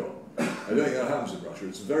lose your job. I don't think that happens in Russia.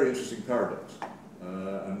 It's a very interesting paradox,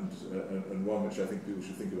 and one which I think people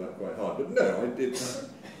should think about quite hard. But no,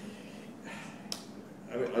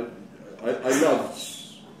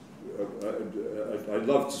 I'd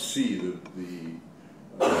love to see the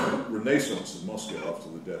renaissance of Moscow after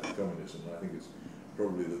the death of communism. I think it's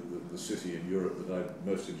probably the city in Europe that I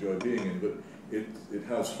most enjoy being in, but it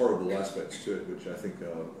has horrible aspects to it which I think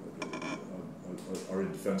are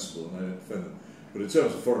indefensible, and I don't defend them. But in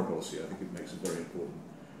terms of foreign policy, I think it makes a very important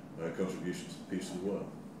contribution to the peace of the world.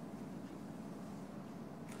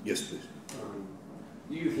 Yes, please.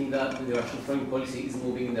 Do you think that the Russian foreign policy is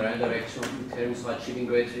moving in the right direction in terms of achieving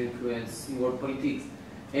greater influence in world politics?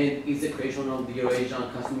 And is the creation of the Eurasian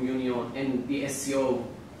Customs Union and the SCO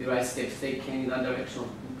the right steps taken in that direction,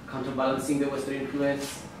 counterbalancing the Western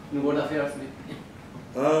influence in world affairs?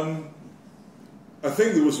 I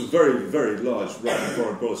think there was a very, very large Russian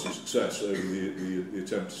foreign policy success over the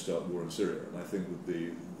attempt to start war in Syria, and I think that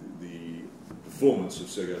the performance of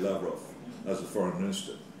Sergei Lavrov as a foreign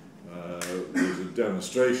minister was a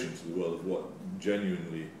demonstration to the world of what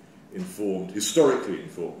genuinely informed, historically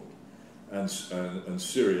informed, and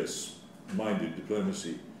serious-minded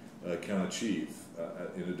diplomacy can achieve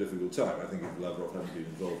in a difficult time. I think if Lavrov hadn't been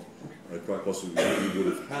involved, quite possibly we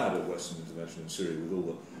would have had a Western intervention in Syria with all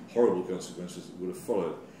the horrible consequences that would have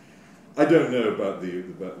followed. I don't know about the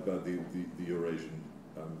Eurasian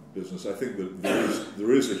business. I think that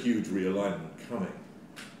there is a huge realignment coming.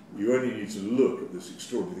 You only need to look at this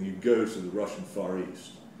extraordinary thing. You go to the Russian Far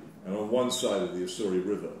East, and on one side of the Ussuri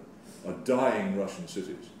River are dying Russian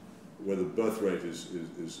cities, where the birth rate is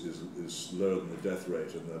lower than the death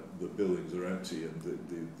rate, and the buildings are empty, and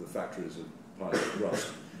the factories are piled with rust.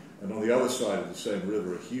 And on the other side of the same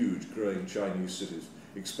river are huge, growing Chinese cities,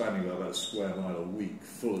 expanding by about a square mile a week,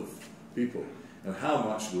 full of people. And how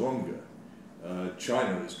much longer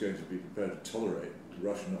China is going to be prepared to tolerate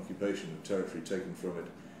Russian occupation of territory taken from it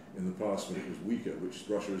in the past when it was weaker, which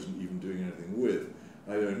Russia isn't even doing anything with.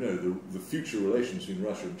 I don't know. The future relations between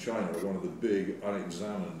Russia and China are one of the big,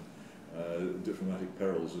 unexamined diplomatic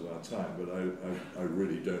perils of our time, but I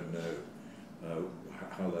really don't know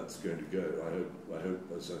how that's going to go. I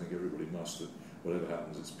hope, as I think everybody must, that whatever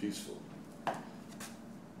happens, it's peaceful.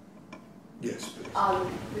 Yes, please.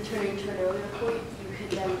 Returning to an earlier point, you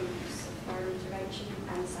condemn use of foreign intervention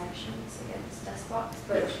and sanctions against despots,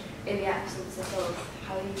 but in the absence of both,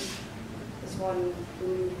 how does one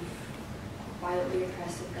remove violently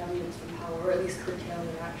oppressive governments from power, or at least curtail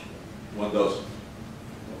their action? One does.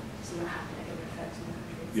 Doesn't that have negative effects on the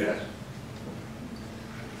country? Yes.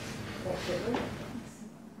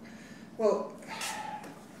 Well,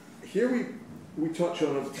 here we touch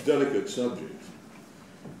on a delicate subject,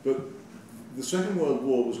 but the Second World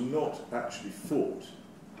War was not actually fought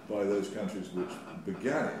by those countries which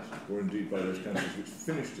began it, or indeed by those countries which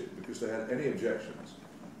finished it, because they had any objections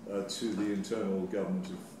to the internal government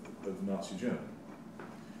of Nazi Germany.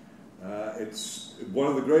 It's one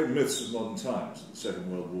of the great myths of modern times that the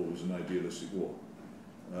Second World War was an idealistic war.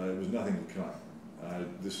 It was nothing of the kind.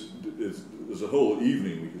 There's a whole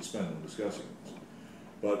evening we could spend on discussing this.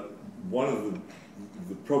 But one of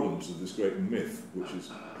the problems of this great myth, which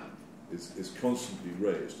is constantly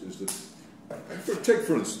raised, is that, take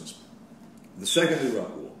for instance, the Second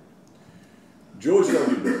Iraq War. George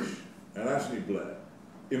W. Bush and Anthony Blair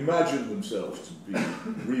imagined themselves to be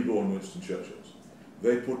reborn Winston Churchills.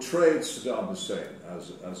 They portrayed Saddam Hussein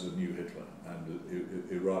as a new Hitler, and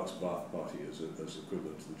Iraq's Ba'ath Party as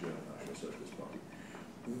equivalent to the German National Socialist Party.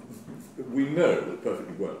 We know that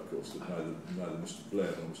perfectly well, of course, that neither Mr.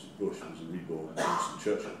 Blair nor Mr. Bush was a reborn Winston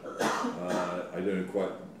Churchill. I don't know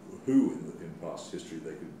quite who in past history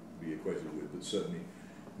they could be equated with, but certainly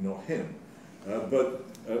not him.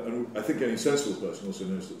 And I think any sensible person also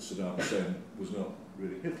knows that Saddam Hussein was not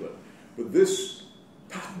really Hitler. But this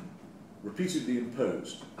pattern, repeatedly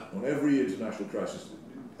imposed on every international crisis,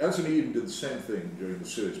 Anthony even did the same thing during the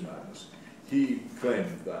Suez Madness. He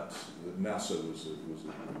claimed that Nasser was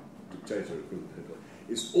a dictator equivalent to Hitler.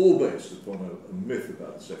 It's all based upon a myth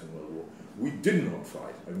about the Second World War. We did not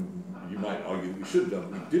fight, and you might argue that we should have done,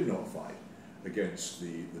 but we did not fight against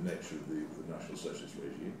the nature of the National Socialist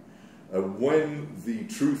regime. When the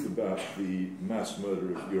truth about the mass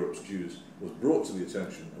murder of Europe's Jews was brought to the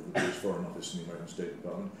attention of the British Foreign Office and the American State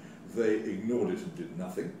Department, they ignored it and did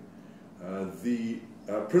nothing. The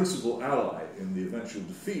principal ally in the eventual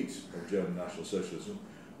defeat of German National Socialism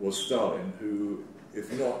was Stalin, who,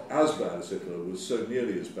 if not as bad as Hitler, was so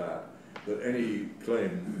nearly as bad that any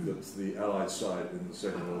claim that the Allied side in the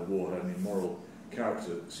Second World War had any moral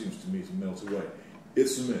character seems to me to melt away.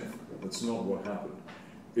 It's a myth. That's not what happened.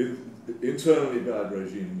 Internally bad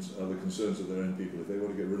regimes are the concerns of their own people. If they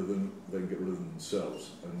want to get rid of them, they can get rid of them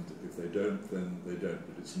themselves. And if they don't, then they don't.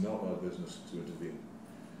 But it's not our business to intervene.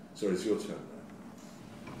 Sorry, it's your turn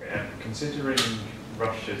now. Considering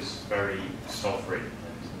Russia's very sovereign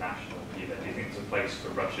and national view, do you think there's a place for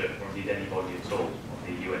Russia, or indeed anybody at all, on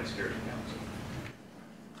the UN Security Council?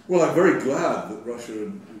 Well, I'm very glad that Russia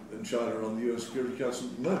and China are on the UN Security Council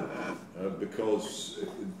at the moment, because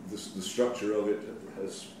the structure of it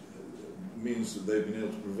means that they've been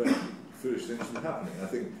able to prevent foolish things from happening. I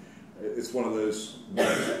think it's one of those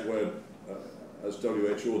where, as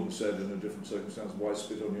W.H. Auden said in a different circumstance, why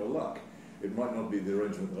spit on your luck? It might not be the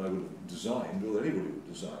arrangement that I would have designed, or that anybody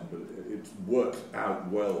would design, but it worked out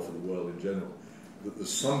well for the world in general, that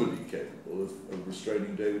there's somebody capable of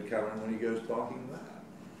restraining David Cameron when he goes barking mad.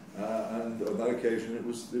 And on that occasion, it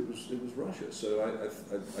was Russia. So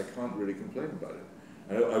I can't really complain about it.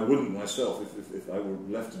 And I wouldn't myself, if I were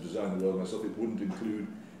left to design the world myself, it wouldn't include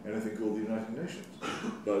anything called the United Nations.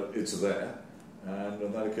 But it's there, and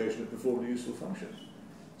on that occasion, it performed a useful function.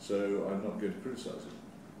 So I'm not going to criticise it.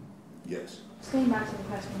 Yes. Just going back to the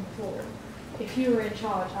question before, if you were in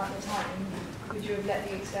charge at the time, would you have let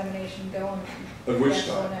the extermination go on? At which yes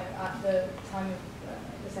time? Or no, at the time of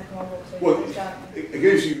the Second World War. So well,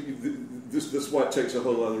 again, this is why it takes a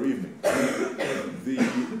whole other evening.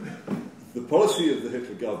 The policy of the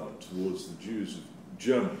Hitler government towards the Jews of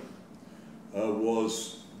Germany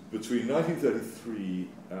was between 1933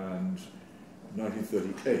 and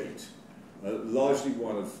 1938 largely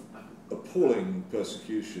one of appalling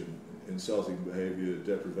persecution, insulting behaviour,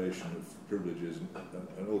 deprivation of privileges,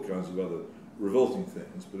 and all kinds of other revolting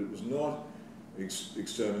things, but it was not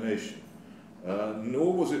extermination.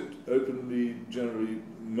 Nor was it openly, generally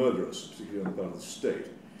murderous, particularly on the part of the state.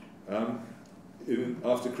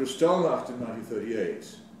 After Kristallnacht in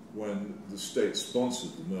 1938, when the state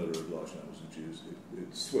sponsored the murder of large numbers of Jews,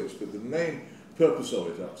 it switched. But the main purpose of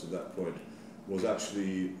it up to that point was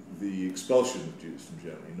actually the expulsion of Jews from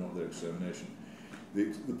Germany, not their extermination.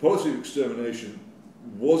 The policy of extermination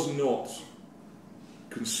was not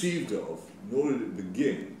conceived of, nor did it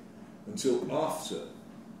begin, until after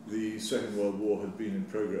the Second World War had been in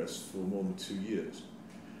progress for more than 2 years.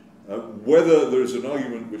 Whether there is an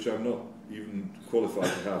argument which I'm not even qualified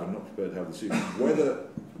to have and not prepared to have this evening, whether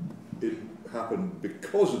it happened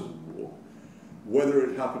because of the war, whether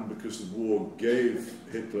it happened because the war gave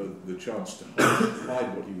Hitler the chance to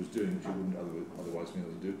hide what he was doing, which he wouldn't otherwise be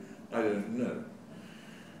able to do, I don't know.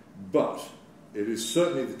 But it is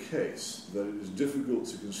certainly the case that it is difficult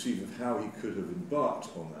to conceive of how he could have embarked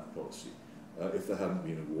on that policy if there hadn't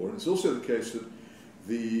been a war. And it's also the case that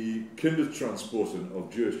the Kindertransporten of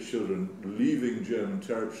Jewish children leaving German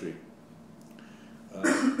territory,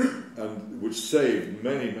 and which saved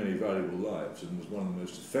many, many valuable lives and was one of the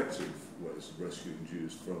most effective ways of rescuing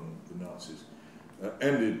Jews from the Nazis,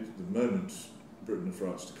 ended the moment Britain and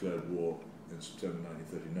France declared war in September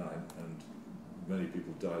 1939, and many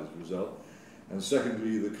people died as a result. And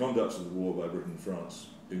secondly, the conduct of the war by Britain and France,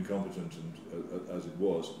 incompetent and as it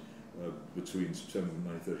was, between September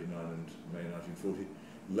 1939 and May 1940,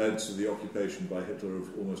 led to the occupation by Hitler of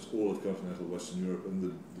almost all of continental Western Europe and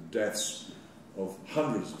the deaths of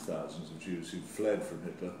hundreds of thousands of Jews who fled from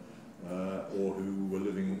Hitler or who were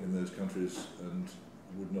living in those countries and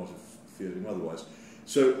would not have feared him otherwise.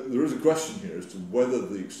 So there is a question here as to whether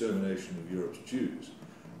the extermination of Europe's Jews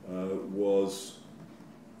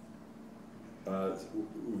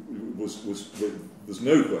there's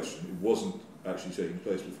no question it wasn't actually taking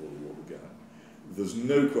place before the war began. There's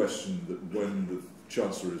no question that when the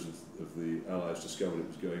chancelleries of the Allies discovered it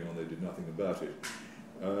was going on, they did nothing about it.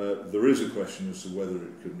 There is a question as to whether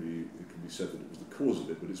it can be said that it was the cause of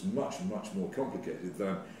it, but it's much, much more complicated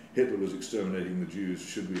than Hitler was exterminating the Jews,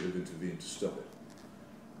 should we have intervened to stop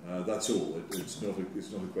it? That's all. It's not a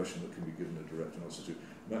question that can be given a direct answer to.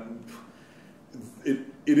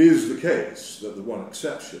 It is the case that the one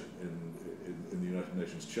exception in the United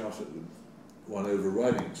Nations Charter, the one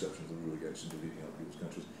overriding exception to the rule against intervening in other people's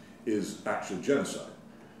countries, is actual genocide.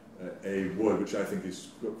 A word which I think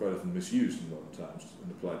is quite often misused in modern times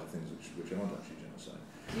and applied to things which aren't actually genocide.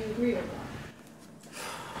 Do you agree with that?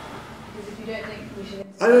 Because if you don't think we should...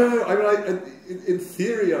 I don't know. I mean, in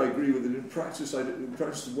theory, I agree with it. In practice,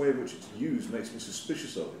 the way in which it's used makes me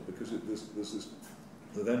suspicious of it, because there's this...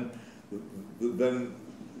 Then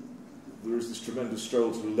there is this tremendous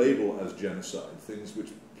struggle to label as genocide things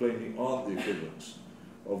which plainly aren't the equivalents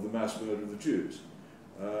of the mass murder of the Jews.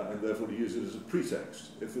 And therefore to use it as a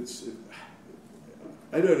pretext.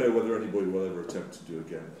 I don't know whether anybody will ever attempt to do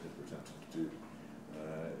again what Hitler attempted to do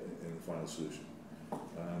in the final solution.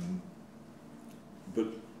 But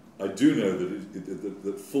I do know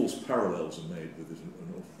that false parallels are made with it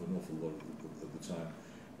an awful lot of the time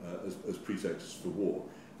as pretexts for war.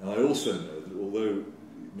 And I also know that although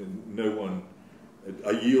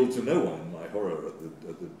I yield to no one in my horror at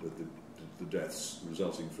the deaths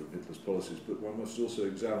resulting from Hitler's policies, but one must also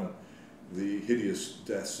examine the hideous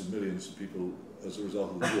deaths of millions of people as a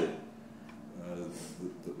result of the war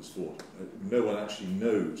that was fought. No one actually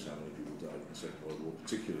knows how many people died in the Second World War,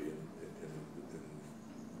 particularly in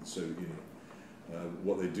the Soviet Union.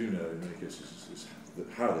 What they do know in many cases is that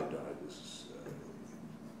how they died was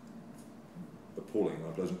appalling and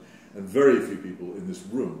unpleasant, and very few people in this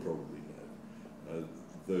room probably know.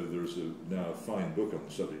 Though there is now a fine book on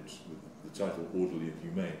the subject with the title Orderly and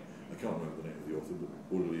Humane. I can't remember the name of the author,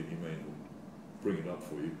 but Orderly and Humane will bring it up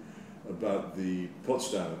for you, about the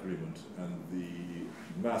Potsdam Agreement and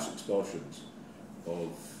the mass expulsions of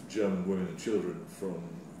German women and children from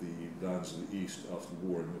the lands of the East after the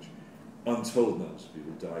war, in which untold numbers of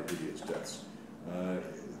people died hideous deaths,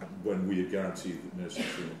 when we had guaranteed that no such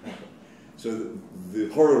thing would happen. So the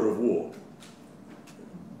horror of war,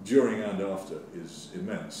 during and after, is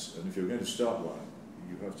immense, and if you're going to start one,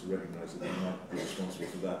 you have to recognise that you might be responsible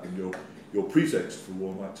for that, and your pretext for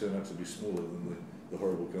war might turn out to be smaller than the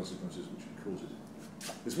horrible consequences which it causes.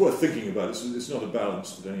 It's worth thinking about. It's not a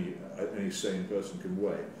balance that any sane person can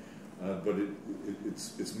weigh, but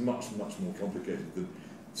it's much more complicated than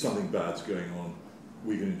something bad's going on.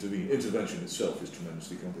 We can intervene. Intervention itself is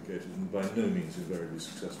tremendously complicated and by no means invariably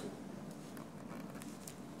successful.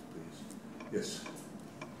 Please. Yes.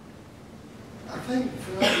 I think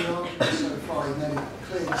throughout the argument so far you've made a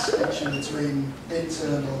clear distinction between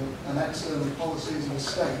internal and external policies of a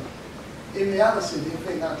state. In reality, do you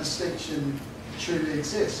think that distinction truly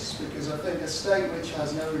exists? Because I think a state which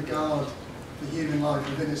has no regard for human life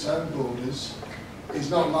within its own borders is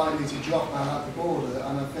not likely to drop that at the border,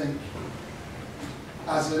 and I think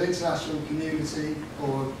as an international community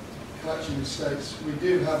or a collection of states, we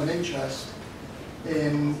do have an interest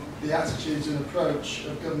in the attitudes and approach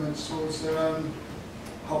of governments towards their own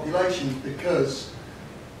populations, because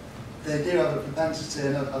they do have a propensity,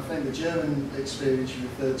 and I think the German experience you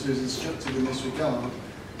referred to is instructive in this regard.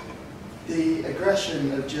 The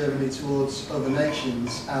aggression of Germany towards other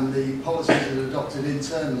nations and the policies that are adopted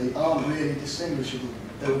internally aren't really distinguishable.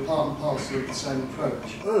 They were part and parcel of the same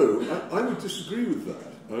approach. Oh, I would disagree with that.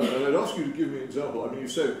 And I'd ask you to give me an example. I mean, you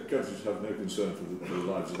say countries have no concern for the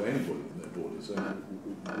lives of anybody in their borders.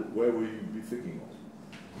 And where will you be thinking of?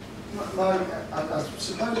 I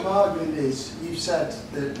suppose my argument is, you've said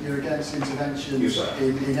that you're against intervention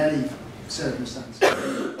in any circumstance.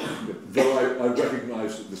 Though I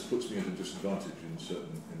recognise that this puts me at a disadvantage in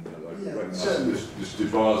certain. I recognise that this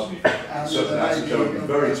debars me from certain actions. I would be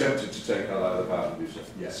very tempted to take that out of the power to do so.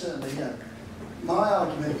 Yes. Certainly, yeah. My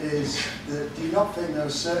argument is that do you not think there are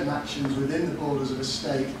certain actions within the borders of a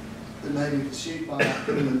state that may be pursued by that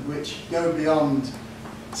government which go beyond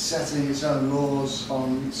setting its own laws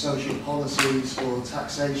on social policies or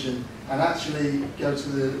taxation and actually go to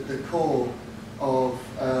the core of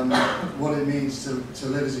what it means to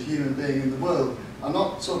live as a human being in the world? I'm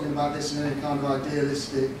not talking about this in any kind of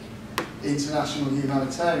idealistic international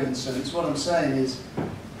humanitarian sense. What I'm saying is,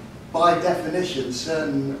 by definition,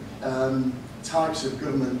 certain types of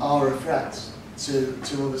government are a threat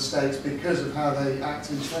to other states because of how they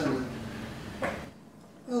act internally.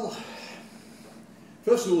 Well,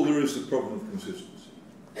 first of all, there is the problem of consistency.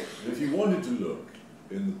 And if you wanted to look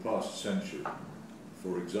in the past century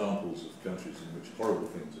for examples of countries in which horrible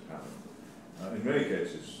things have happened, in many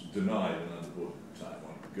cases denied and underwater at the time,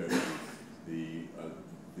 one could go to the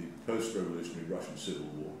post-revolutionary Russian Civil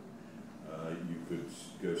War. You could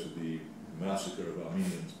go to the massacre of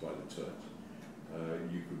Armenians by the Turks.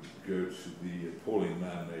 You could go to the appalling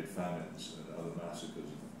man-made famines and other massacres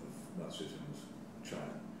of Nazism in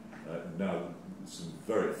China. Now, some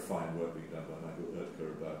very fine work being done by Michael Oetker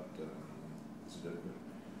about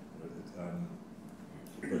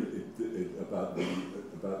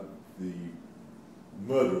about the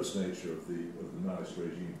murderous nature of the Maoist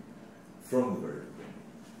regime from the very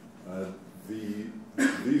beginning.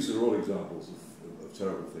 These are all examples of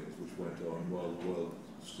terrible things which went on while the world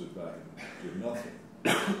stood back and did nothing,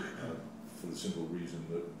 for the simple reason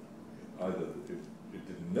that either it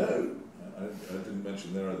didn't know. I didn't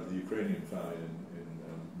mention there the Ukrainian famine,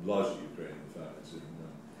 largely Ukrainian famines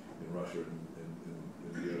in Russia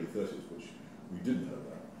in the early 30s, which we didn't know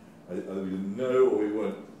about. Either we didn't know or we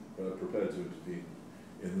weren't prepared to intervene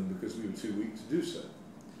in them because we were too weak to do so.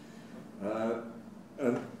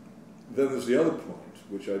 And then there's the other point,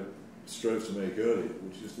 which I strove to make earlier,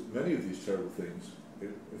 which is that many of these terrible things,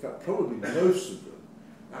 in fact probably most of them,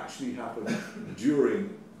 actually happen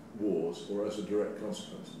during wars or as a direct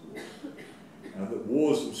consequence of wars. And that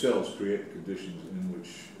wars themselves create the conditions in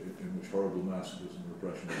which horrible massacres and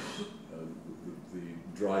repressions, the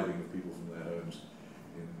driving of people from their homes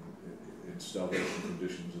in starvation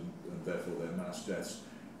conditions and therefore their mass deaths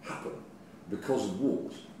happen. because of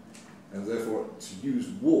wars, and therefore to use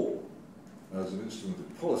war as an instrument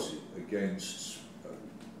of policy against,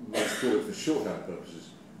 let's call it for shorthand purposes,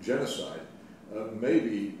 genocide,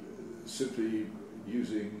 maybe simply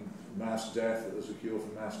using mass death as a cure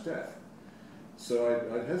for mass death. So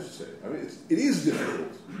I'd hesitate. I mean, it is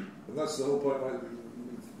difficult, and that's the whole point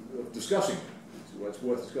of discussing it. It's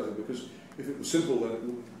worth discussing, because if it was simple, then it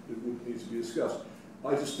wouldn't need to be discussed.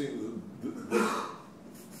 I just think that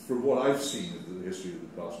from what I've seen of the history of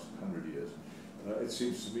the past 100 years, it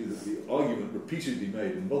seems to me that the argument repeatedly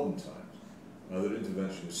made in modern times that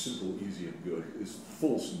intervention is simple, easy and good is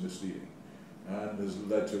false and misleading, and has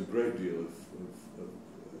led to a great deal of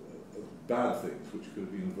bad things which could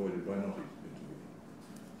have been avoided by not intervening.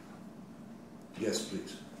 Yes,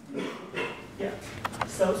 please. Yeah.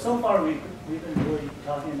 So far we've been really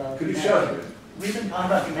talking about. Could you shout a bit? We've been talking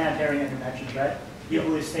about humanitarian interventions, right? You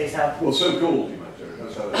believe states have. Well, so-called humanitarian.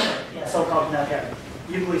 That's how they are. Yeah, so-called humanitarian.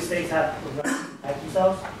 You believe states have the right to protect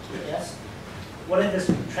themselves? Yes. What if this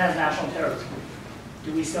transnational terrorism?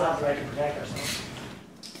 Do we still have the right to protect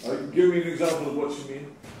ourselves? Give me an example of what you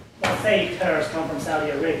mean. Let's say terrorists come from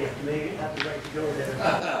Saudi Arabia. Do they have the right to go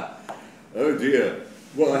there? Oh dear.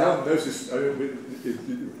 Well, I haven't noticed. I mean,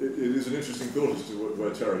 it is an interesting thought as to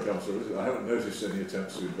where terror comes from, isn't it? I haven't noticed any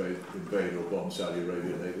attempts to invade or bomb Saudi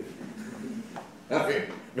Arabia lately. I mean,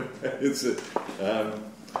 it's a.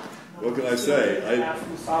 What can I say?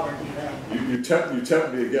 You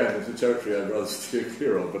tempt me again into territory I'd rather steer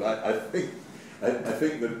clear of. But I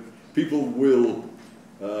think that people will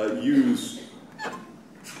use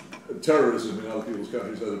terrorism in other people's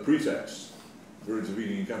countries as a pretext for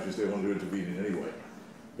intervening in countries they want to intervene in anyway.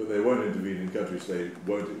 But they won't intervene in countries they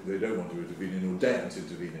don't want to intervene in or daren't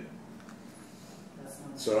intervene in.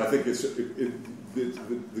 So I think it's the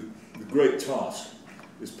great task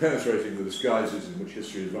is penetrating the disguises in which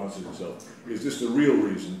history advances itself. Is this the real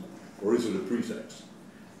reason, or is it a pretext?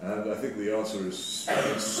 And I think the answer is,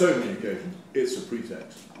 on so many occasions, it's a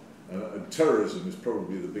pretext. And terrorism is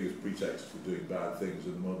probably the biggest pretext for doing bad things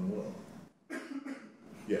in the modern world.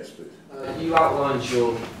 Yes, please. You outlined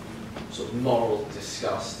your sort of moral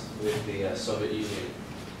disgust with the Soviet Union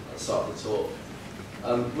at the start of the talk.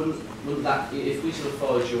 Wouldn't that, if we sort of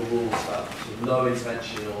followed your rules about sort of no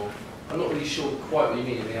intervention, or I'm not really sure quite what you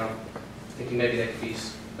mean. I mean, I'm thinking maybe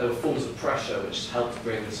there were forms of pressure which helped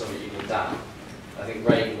bring the Soviet Union down. I think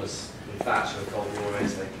Reagan was in fact with the Cold War,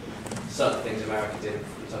 certain things America did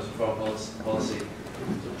in terms of foreign policy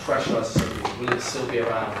to pressurise the Soviet Union. Will it still be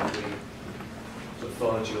around if we sort of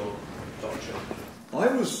followed your doctrine?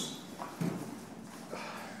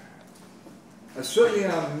 I certainly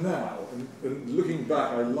am now, and looking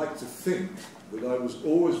back, I like to think that I was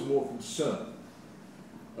always more concerned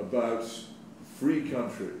about free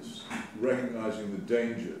countries recognising the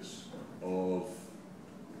dangers of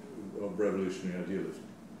revolutionary idealism.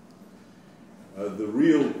 The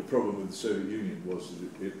real problem with the Soviet Union was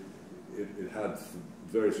that it had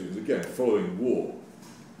various reasons, again, following war,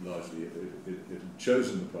 largely, it had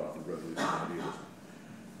chosen the path of revolutionary idealism.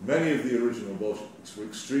 Many of the original Bolsheviks were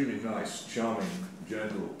extremely nice, charming,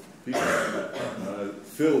 gentle people,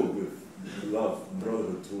 filled with love and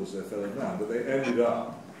brotherhood towards their fellow man, but they ended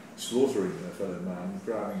up slaughtering their fellow man and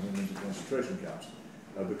cramming him into concentration camps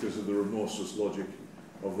because of the remorseless logic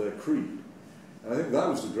of their creed. And I think that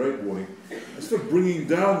was the great warning. As for bringing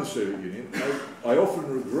down the Soviet Union, I often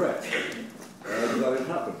regret that it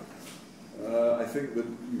happened. I think that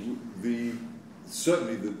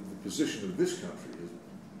certainly the position of this country has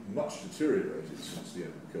much deteriorated since the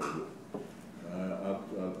end of the Cold War.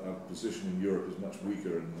 Our position in Europe is much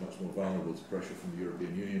weaker and much more vulnerable to pressure from the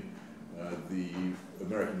European Union. The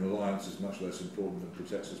American alliance is much less important and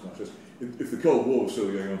protects us much less. If the Cold War was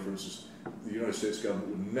still going on, for instance, the United States government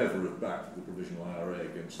would never have backed the provisional IRA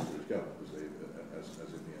against the British government, as in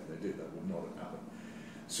the end they did. That would not have happened.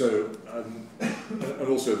 So, and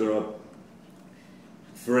also there are,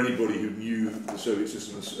 for anybody who knew the Soviet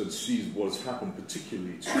system and sees what has happened,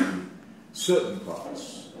 particularly to certain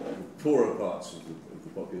parts, the poorer parts of the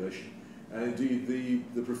population, and indeed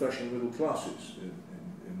the professional middle classes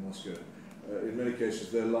in Moscow, in many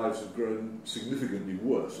cases their lives have grown significantly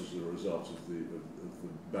worse as a result of the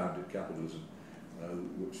bandit capitalism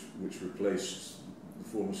which replaced the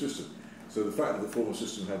former system. So the fact that the former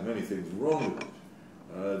system had many things wrong with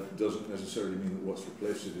it doesn't necessarily mean that what's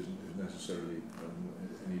replaced it isn't necessarily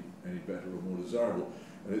any better or more desirable.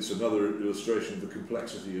 And it's another illustration of the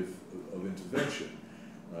complexity of intervention.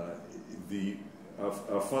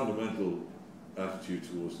 Our fundamental attitude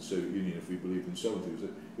towards the Soviet Union, if we believe in sovereignty, is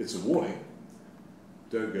that it's a warning,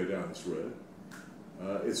 don't go down this road.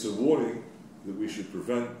 It's a warning that we should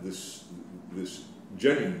prevent this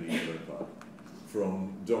genuine evil empire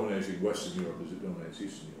from dominating Western Europe as it dominates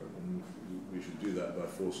Eastern Europe, and we should do that by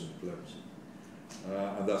force and diplomacy.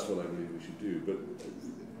 And that's what I believe we should do. But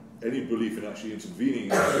any belief in actually intervening in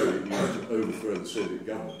the Soviet Union to overthrow the Soviet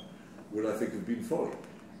government would, I think, have been folly.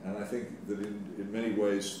 And I think that in many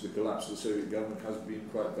ways the collapse of the Soviet government has been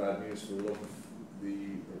quite bad news for a lot of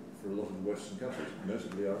the Western countries,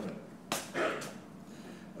 notably our own.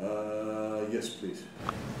 Yes, please.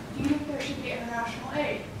 Do you think there should be international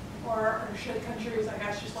aid? Or should countries, I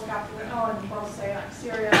guess, just look after their own, well, say like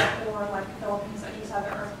Syria or like the Philippines that just had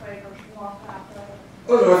an earthquake, or should look after?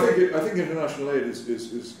 Oh no, I think international aid is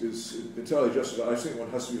entirely justified. I think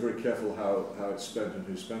one has to be very careful how it's spent and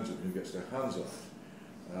who spends it and who gets their hands on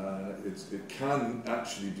it. It can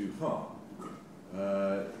actually do harm.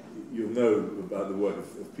 You'll know about the work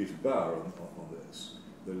of Peter Bauer on this,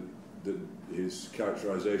 that his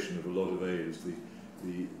characterization of a lot of aid is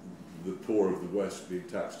the poor of the West being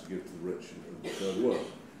taxed to give to the rich of the Third World.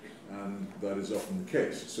 And that is often the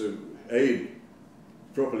case. So aid,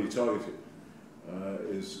 properly targeted,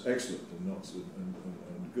 is excellent and not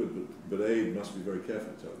and good, but aid must be very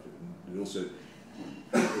carefully targeted. And it also,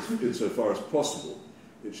 insofar as possible,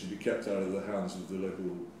 it should be kept out of the hands of the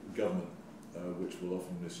local government, which will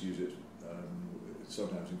often misuse it,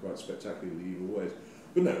 sometimes in quite spectacularly evil ways.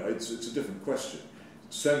 But no, it's a different question.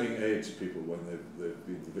 Sending aid to people when they've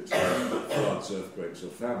been the victims of floods, earthquakes or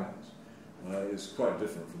famines is quite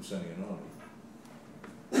different from sending an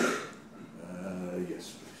army.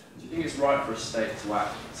 Yes. Do you think it's right for a state to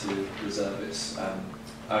act to preserve its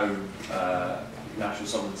own national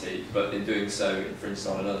sovereignty, but in doing so infringes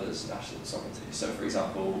on another's national sovereignty? So, for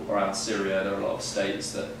example, around Syria, there are a lot of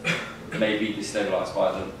states that may be destabilised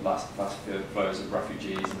by the massive flows of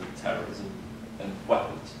refugees and terrorism and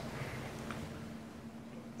weapons.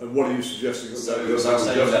 And what are you suggesting? So I'm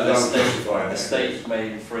saying that the state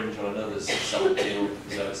may infringe on another's sovereignty in order to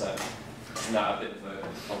preserve its own. Isn't that a bit of a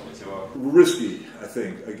conflict to our... Risky, I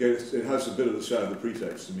think. Again, it has a bit of the sound of the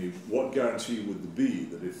pretext to me. What guarantee would there be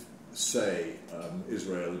that if, say,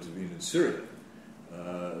 Israel intervened in Syria,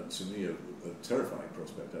 to me a terrifying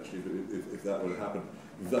prospect actually, but if that were to happen,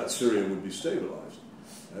 that Syria would be stabilised.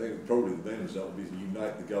 I think probably the main result would be to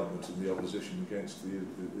unite the government and the opposition against the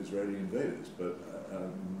Israeli invaders, but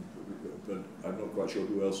I'm not quite sure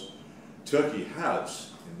who else. Turkey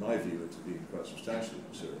has, in my view, intervened quite substantially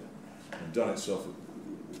in Syria and done itself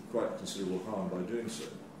quite considerable harm by doing so.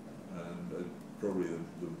 And probably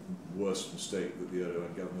the worst mistake that the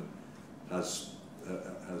Erdogan government has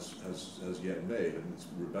yet made, and it's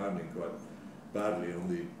rebounding quite badly on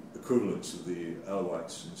the equivalents of the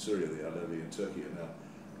Alawites in Syria, the Alevi in Turkey, are now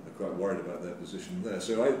quite worried about their position there.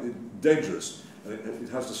 So dangerous, and it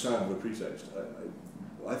has the sound of a pretext.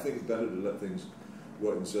 I think it's better to let things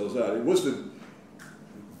work themselves out. It was the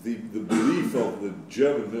belief of the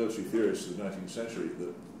German military theorists of the 19th century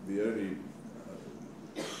that the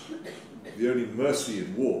only mercy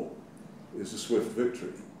in war is a swift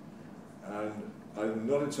victory. And I'm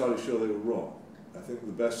not entirely sure they were wrong. I think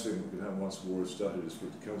the best thing that could happen once the war has started is for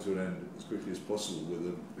it to come to an end as quickly as possible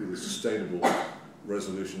with a sustainable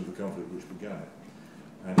resolution of the conflict which began it.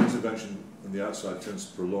 And intervention on the outside tends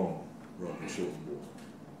to prolong rather than shorten wars.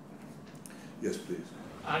 Yes, please.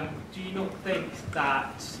 Do you not think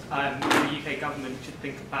that the UK government should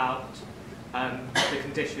think about the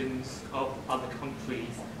conditions of other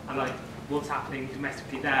countries and like what's happening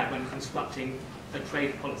domestically there when constructing a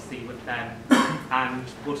trade policy with them? And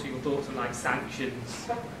what are your thoughts on like sanctions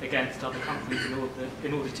against other countries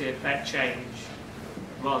in order to effect change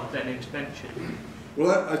rather than intervention?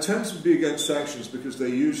 Well, I tend to be against sanctions because they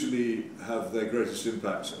usually have their greatest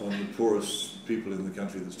impact on the poorest people in the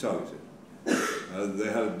country that's targeted. They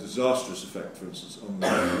had a disastrous effect, for instance, on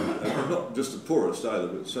not just the poorest either,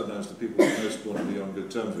 but sometimes the people who most want to be on good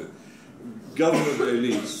terms with. Government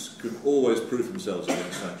elites could always proof themselves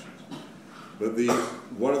against sanctions. But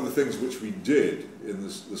one of the things which we did in the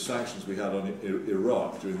sanctions we had on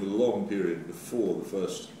Iraq during the long period before the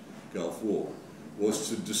first Gulf War was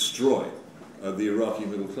to destroy the Iraqi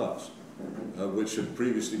middle class, which had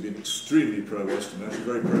previously been extremely pro-Western, actually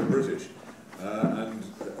very pro-British, and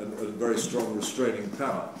a very strong restraining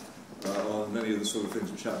power on many of the sort of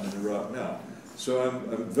things which happen in Iraq now. So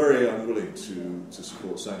I'm very unwilling to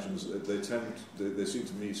support sanctions. They seem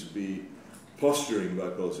to me to be posturing by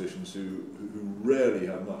politicians who rarely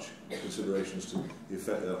have much consideration as to the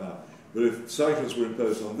effect they'll have. But if sanctions were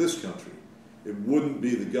imposed on this country, it wouldn't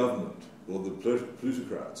be the government or the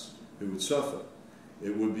plutocrats who would suffer.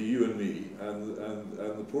 It would be you and me and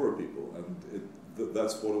the poorer people, and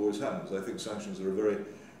that's what always happens. I think sanctions are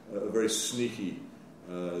a very sneaky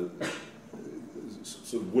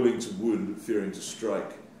sort of willing to wound but fearing to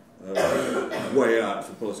strike way out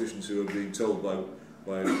for politicians who are being told by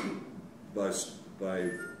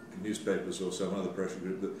newspapers or some other pressure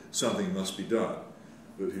group that something must be done,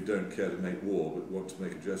 but who don't care to make war but want to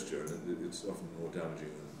make a gesture, and it's often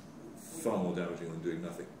far more damaging than doing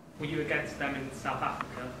nothing. Were you against them in South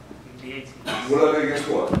Africa in the 80s? Were I against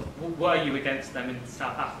what? Were you against them in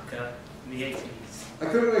South Africa in the 80s? I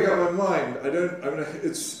couldn't make up my mind. I mean,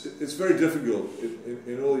 it's very difficult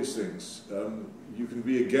in all these things. You can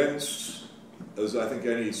be against, as I think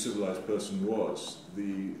any civilized person was,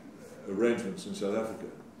 the arrangements in South Africa,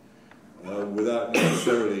 without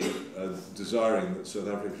necessarily desiring that South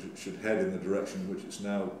Africa should head in the direction in which it's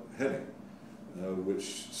now heading,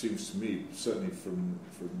 which seems to me, certainly from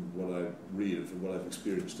what I read and from what I've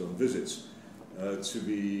experienced on visits, to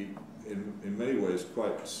be in many ways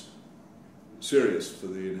quite serious for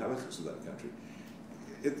the inhabitants of that country.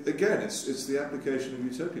 Again, it's the application of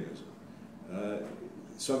utopianism.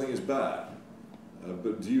 Something is bad,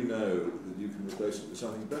 but do you know that you can replace it with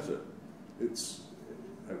something better?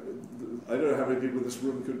 I don't know how many people in this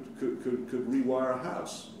room could rewire a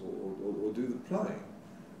house, or do the plumbing,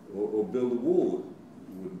 or build a wall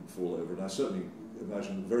that wouldn't fall over. And I certainly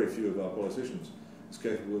imagine very few of our politicians is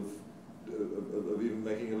capable of even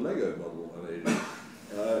making a Lego model unaided.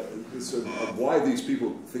 So why these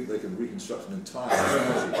people think they can reconstruct an entire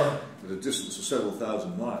society at a distance of several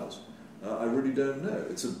thousand miles, I really don't know.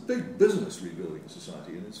 It's a big business rebuilding a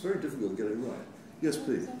society, and it's very difficult to get it right. Yes,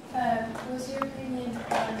 please. What's your opinion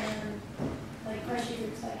on like pressure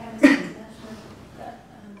groups like Amnesty International?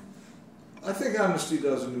 I think Amnesty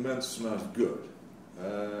does an immense amount of good,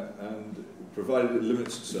 and provided it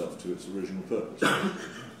limits itself to its original purpose.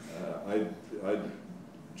 I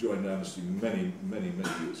joined Amnesty many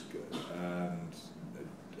years ago, and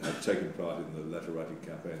had taken part in the letter writing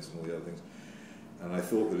campaigns and all the other things. And I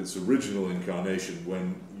thought that its original incarnation,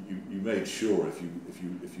 when you made sure if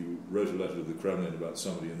you wrote a letter to the Kremlin about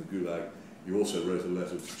somebody in the Gulag, you also wrote a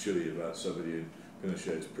letter to Chile about somebody in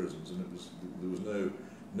Pinochet's prisons, and there was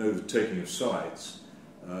no taking of sides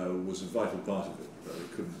was a vital part of it.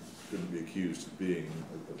 It couldn't be accused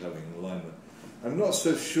of having an alignment. I'm not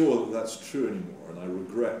so sure that that's true anymore, and I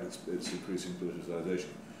regret its increasing politicization.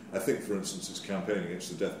 I think, for instance, its campaign against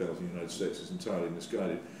the death penalty in the United States is entirely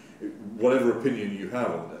misguided. Whatever opinion you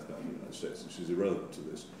have on the death penalty in the United States, which is irrelevant to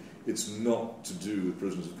this, it's not to do with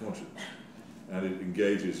prisoners of conscience, and it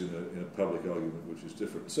engages in a public argument which is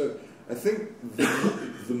different. So I think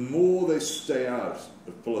the more they stay out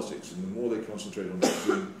of politics and the more they concentrate on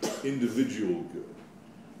doing individual good,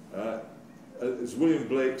 as William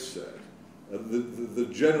Blake said, the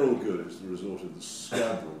general good is the result of the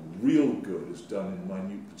scandal. Real good is done in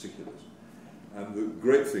minute particulars. And the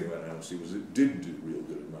great thing about Amnesty was it did do real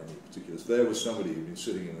good in minute particulars. There was somebody who'd been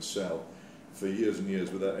sitting in a cell for years and years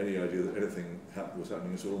without any idea that anything was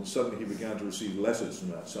happening at all, and suddenly he began to receive letters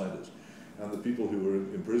from outsiders, and the people who were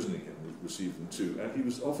imprisoning him received them too, and he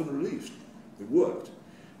was often released. It worked.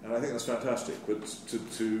 And I think that's fantastic, but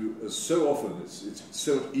so often it's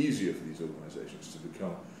so much easier for these organisations to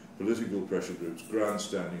become political pressure groups,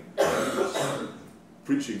 grandstanding,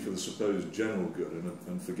 preaching for the supposed general good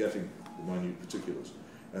and forgetting the minute particulars.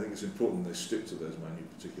 I think it's important they stick to those minute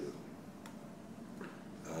particulars.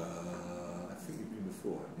 I think you've been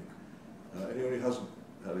before, haven't you? Anyone who hasn't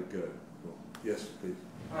had a go? Well, yes, please.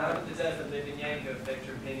 How did the death of Litvinenko affect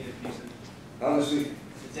your opinion of Putin? Honestly?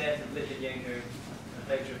 The death of Litvinenko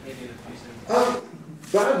affect your opinion of Putin?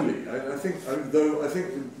 Badly. I think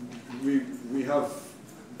we have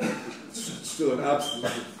still an absence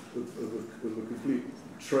of a complete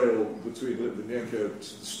trail between Litvinenko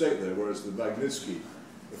to the state there, whereas the Magnitsky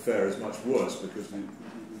affair is much worse because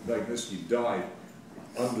Magnitsky died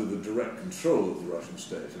under the direct control of the Russian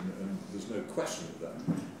state, and there's no question of that.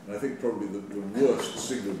 And I think probably the worst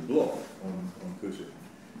single block on Putin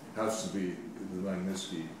has to be the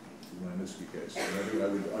Magnitsky case. And I think I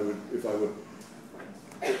would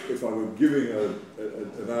if I were giving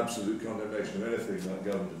an absolute condemnation of anything that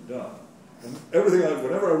government had done, and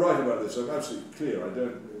whenever I write about this, I'm absolutely clear. I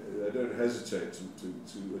don't hesitate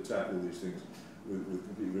to attack all these things with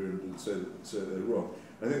complete virulence and say that they're wrong.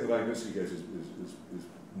 I think the Magnitsky case is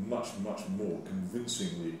much more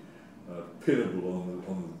convincingly pinnable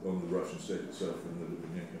on the Russian state itself than the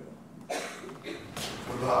Litvinenko one.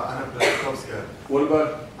 What about Anna Politkovskaya? What about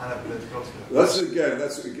Anna Politkovskaya?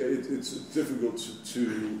 That's it's difficult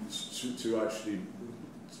to actually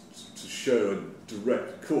to show a direct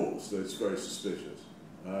cause, though it's very suspicious.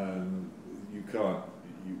 You can't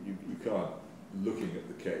looking at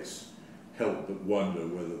the case help but wonder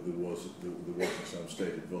whether there wasn't some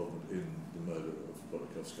state involvement in the murder of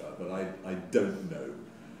Politkovskaya, but I don't know.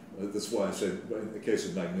 That's why I say, in the case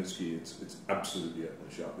of Magnitsky, it's absolutely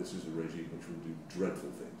sharp. This is a regime which will do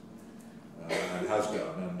dreadful things, and has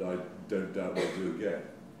done, and I don't doubt will do again.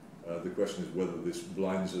 The question is whether this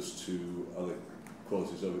blinds us to other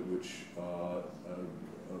qualities of it which are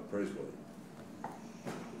praiseworthy.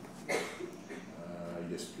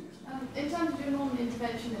 Yes, please. In terms of your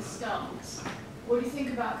non-interventionist stance, what do you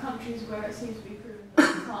think about countries where it seems to be proven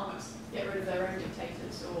that they can't get rid of their own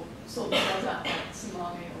dictators or sort themselves out, like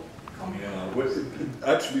Somalia or Congo? Yeah, well,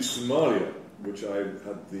 actually Somalia, which I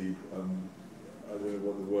had the, I don't know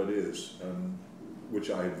what the word is, which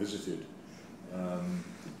I visited on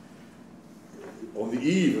the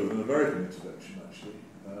eve of an American intervention, actually.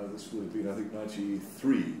 This would have been, I think,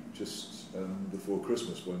 93, just before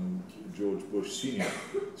Christmas, when George Bush Sr.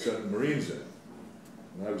 sent the Marines in.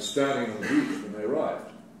 And I was standing on the beach when they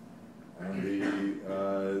arrived. And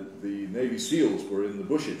the Navy SEALs were in the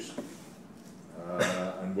bushes.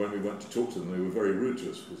 And when we went to talk to them, they were very rude to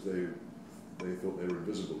us because they thought they were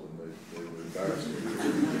invisible and they were embarrassed.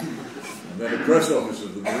 And then a press officer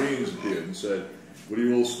of the Marines appeared and said, "Will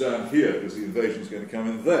you all stand here because the invasion's going to come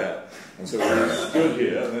in there?" And so we stood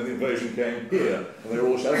here, and then the invasion came here, and they were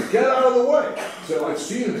all shouting, "Get out of the way!" So I've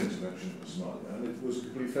seen an intervention in Somalia, and it was a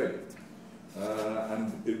complete failure.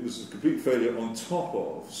 And it was a complete failure on top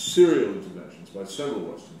of serial interventions by several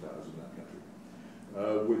Western powers in that country,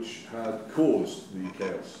 which had caused the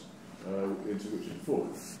chaos into which it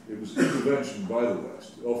fallen. It was intervention by the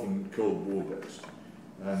West, often Cold War based,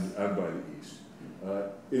 and by the East,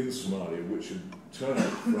 in Somalia, which had turned it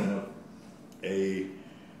from a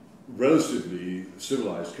relatively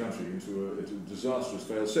civilized country into a disastrous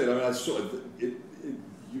failed state. I mean, I saw it.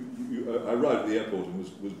 I arrived at the airport and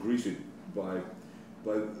was greeted by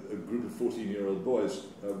a group of 14-year-old boys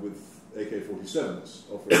with AK-47s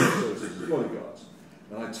offering services as bodyguards.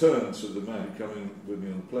 And I turned to the man who'd come in with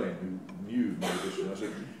me on the plane, who knew my addition. I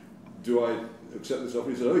said, "Do I accept this offer?"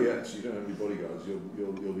 He said, "Oh yes, you don't have any bodyguards.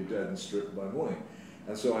 You'll be dead and stripped by morning."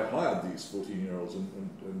 And so I hired these 14-year-olds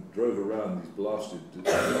and drove around these blasted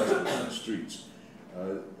streets.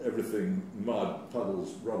 Everything mud,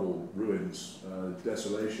 puddles, rubble, ruins,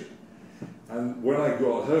 desolation. And when I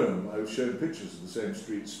got home, I was shown pictures of the same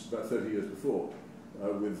streets about 30 years before,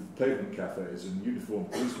 with pavement cafes and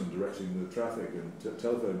uniformed policemen directing the traffic and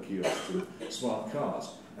telephone kiosks and smart cars.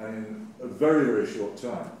 And in a very, very short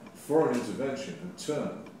time, foreign intervention had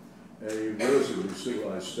turned a relatively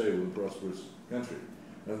civilized, stable and prosperous country.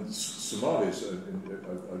 And Somalis are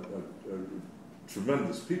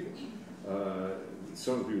tremendous people.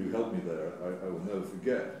 Some of the people who helped me there, I will never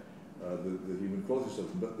forget the human qualities of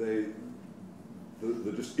them, but there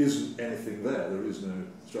just isn't anything there. There is no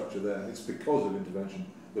structure there, and it's because of intervention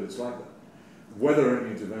that it's like that. Whether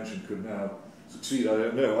any intervention could now succeed, I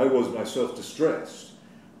don't know. I was myself distressed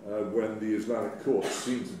when the Islamic courts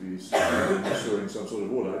seemed to be restoring some sort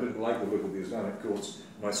of order. I didn't like the look of the Islamic courts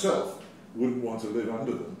myself, wouldn't want to live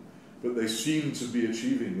under them, but they seemed to be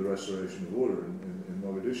achieving the restoration of order in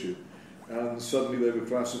Mogadishu. And suddenly they were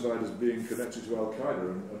classified as being connected to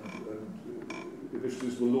Al-Qaeda, and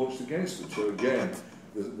initiatives were launched against them. So again,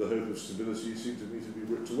 the hope of stability seemed to me to be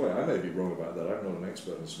ripped away. I may be wrong about that. I'm not an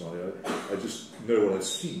expert in Somalia. I just know what I've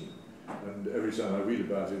seen. And every time I read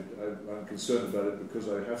about it, I'm concerned about it because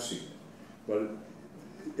I have seen it. But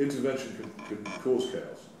intervention can cause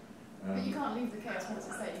chaos. But you can't leave the chaos once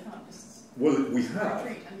it's there. You can't just we have.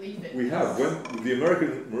 retreat and leave it. We have. When the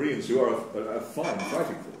American Marines, who are a fine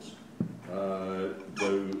fighting force,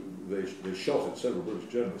 though they shot at several British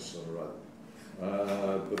journalists on arrival,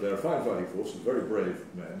 but they're a fine fighting force, very brave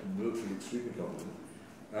men, military extremely competent,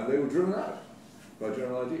 and they were driven out by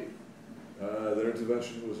General ID. Their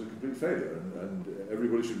intervention was a complete failure, and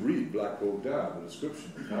everybody should read Black Hawk Down, the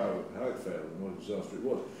description of how it failed and what a disaster it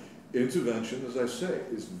was. Intervention, as I say,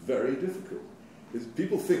 is very difficult.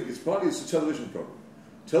 People think it's partly a television problem.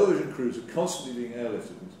 Television crews are constantly being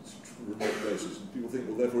airlifted in remote places, and people think,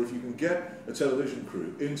 well, therefore, if you can get a television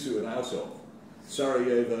crew into and out of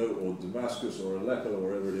Sarajevo or Damascus or Aleppo or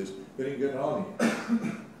wherever it is, then you can get an army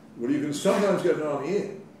in. Well, you can sometimes get an army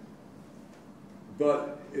in,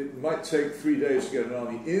 but it might take 3 days to get an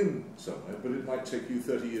army in somewhere, but it might take you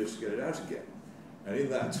 30 years to get it out again. And in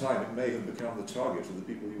that time, it may have become the target of the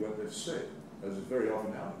people you went there to save, as it very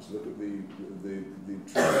often happens. Look at the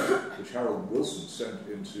troops which Harold Wilson sent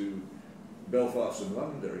into Belfast and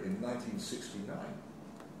Londonderry in 1969,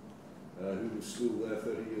 who was still there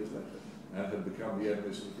 30 years later, and had become the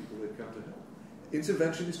enemies of the people they'd come to help.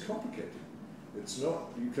 Intervention is complicated. It's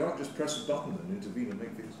not, you can't just press a button and intervene and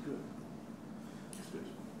make things good.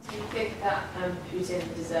 Do you think that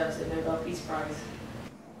Putin deserves a Nobel Peace Prize?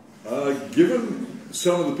 Given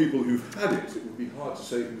some of the people who've had it, it would be hard to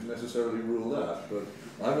say who's necessarily ruled out, but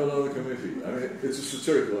I'm not on the committee. I mean, it's a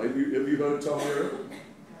satirical. Have you heard of Tom Lehrer?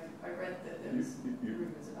 I read that there was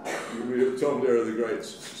rumours about it. Tom Lehrer, the great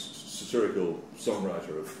satirical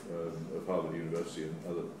songwriter of Harvard University and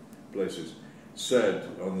other places, said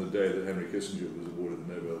on the day that Henry Kissinger was awarded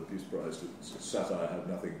the Nobel Peace Prize that satire had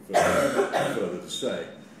nothing further to say.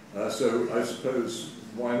 So I suppose,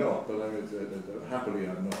 why not? But I mean, happily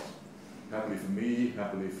I'm not. Happily for me,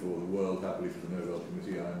 happily for the world, happily for the Nobel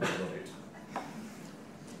Committee, I'm not on it.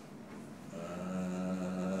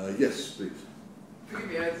 Yes, please. Forgive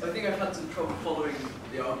me, I think I've had some trouble following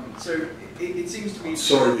the argument. So it seems to me...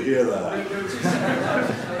 Sorry to hear that.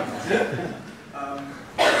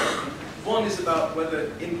 One is about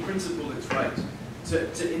whether, in principle, it's right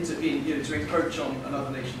to intervene, to encroach on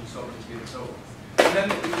another nation's sovereignty and so on. And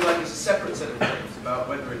then, if you like, there's a separate set of claims about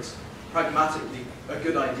whether it's pragmatically a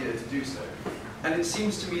good idea to do so. And it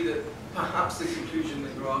seems to me that perhaps the conclusion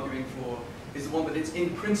that you're arguing for is the one that it's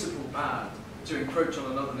in principle bad to encroach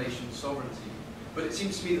on another nation's sovereignty. But it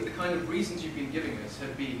seems to me that the kind of reasons you've been giving us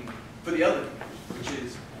have been for the other, which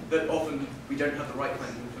is that often we don't have the right kind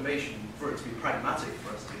of information for it to be pragmatic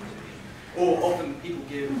for us to intervene. Or often people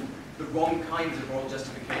give the wrong kinds of moral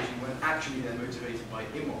justification when actually they're motivated by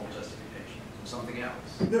immoral justification or something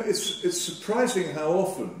else. No, it's surprising how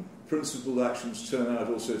often principled actions turn out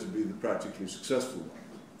also to be the practically successful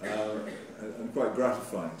ones, and quite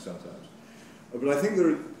gratifying sometimes. But I think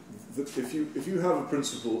if you have a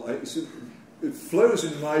principle, it flows,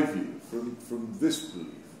 in my view, from this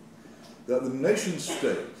belief that the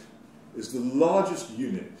nation-state is the largest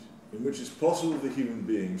unit in which it's possible for human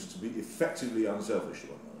beings to be effectively unselfish to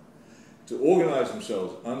one another, to organise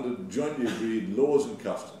themselves under jointly agreed laws and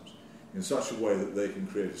customs in such a way that they can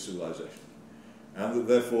create a civilization. And that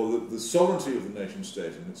therefore the sovereignty of the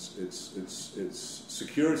nation-state and its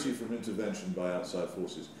security from intervention by outside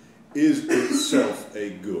forces is itself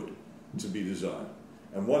a good to be desired,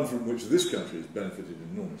 and one from which this country has benefited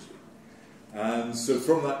enormously. And so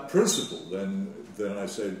from that principle, then I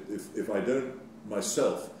say, if I don't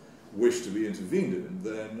myself wish to be intervened in,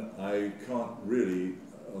 then I can't really,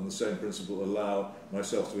 on the same principle, allow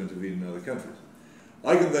myself to intervene in other countries.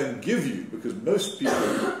 I can then give you, because most people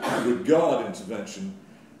regard intervention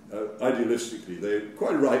idealistically, they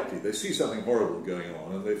quite rightly, they see something horrible going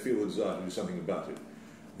on and they feel the desire to do something about it.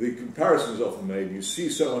 The comparison is often made, you see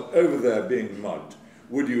someone over there being mugged,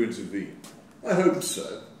 would you intervene? I hope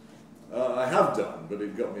so. I have done, but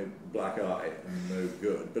it got me a black eye and no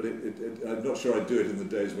good. But I'm not sure I'd do it in the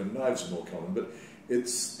days when knives are more common, but it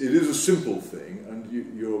is a simple thing, and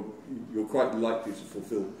you're quite likely to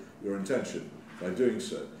fulfill your intention by doing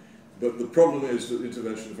so. But the problem is that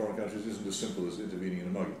intervention in foreign countries isn't as simple as intervening in a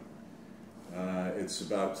mugging. It's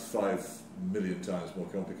about 5 million times more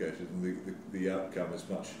complicated, and the outcome is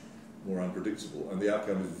much more unpredictable, and the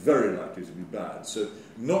outcome is very likely to be bad. So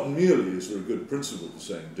not merely is there a good principle for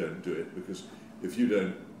saying don't do it, because if you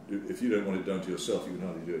don't want it done to yourself, you can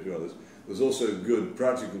hardly do it to others. There's also good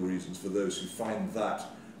practical reasons for those who find that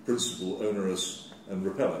principle onerous and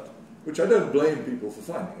repellent, which I don't blame people for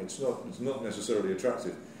finding. It's not necessarily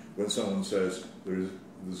attractive when someone says there's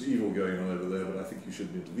evil going on over there, but I think you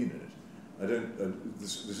shouldn't intervene in it.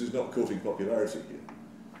 This is not courting popularity here.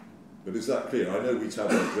 But is that clear? I know we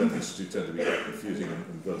tabloid journalists do tend to be quite confusing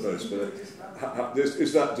and verbose, but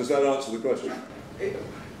does that answer the question?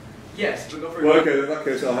 Yes, but not very well. Okay, in that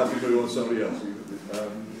case, I'll have to move on to somebody else. I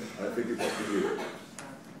think it must be you.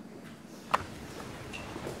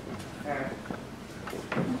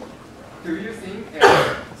 Do you think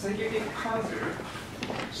Security Council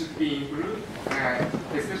should be improved,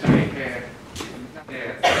 especially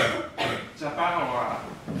Japan or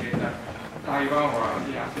Taiwan or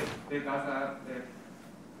If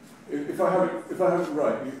I have it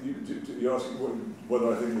right, you're asking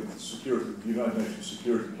whether I think that the United Nations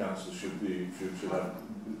Security Council should have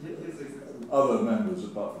other members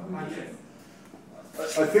apart from the Nation.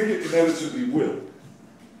 I think it inevitably will,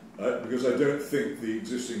 because I don't think the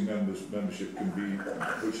existing membership can be,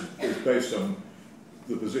 which is based on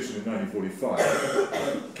the position in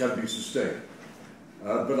 1945, can be sustained.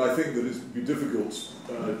 But I think that it would be difficult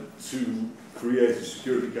to create a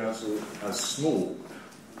Security Council as small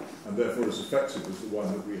and therefore as effective as the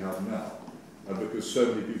one that we have now, because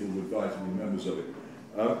so many people would vie to be members of it.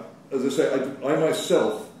 As I say, I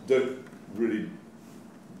myself don't really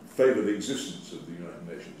favour the existence of the United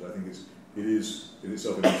Nations. I think it is in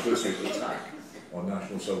itself an implicit attack on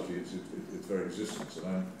national sovereignty, its very existence,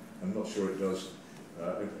 and I'm not sure it does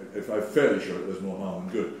If I'm fairly sure it does more harm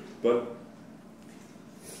than good. But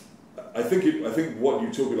I think what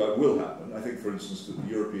you talk about will happen. I think, for instance, that the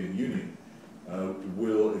European Union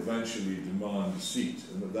will eventually demand a seat,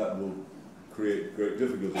 and that will create great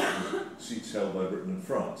difficulties with seats held by Britain and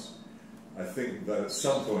France. I think that at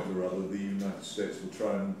some point or other the United States will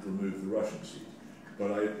try and remove the Russian seat.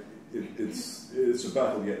 But it's a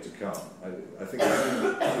battle yet to come. I think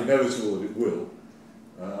it's inevitable that it will.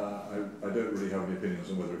 I don't really have any opinions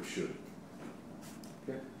on whether it should.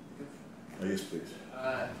 Okay. Yes, please.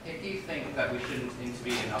 If you think that we shouldn't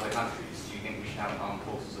intervene in other countries, do you think we should have armed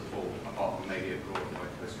forces at all, apart from maybe abroad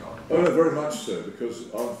like Coast Guard? Oh, no, very much so, because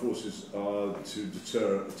armed forces are to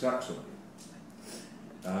deter attacks on you.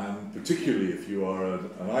 And particularly if you are an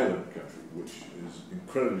island country, which is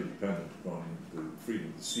incredibly dependent upon the freedom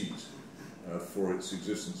of the seas for its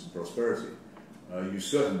existence and prosperity, you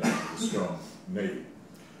certainly need a strong navy.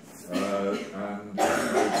 And I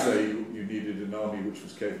would say you needed an army which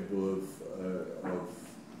was capable of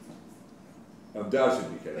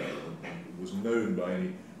undoubtedly capable, and was known by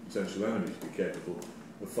any potential enemy to be capable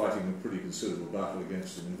of fighting a pretty considerable battle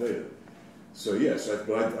against an invader. So yes,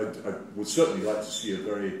 but I would certainly like to see a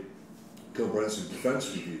very comprehensive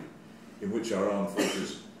defence review in which our armed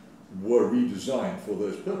forces were redesigned for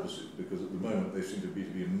those purposes, because at the moment they seem to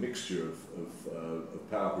be a mixture of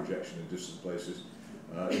power projection in distant places,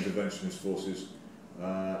 interventionist forces,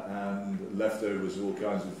 and leftovers of all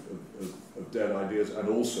kinds of dead ideas, and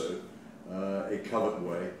also a covert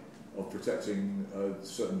way of protecting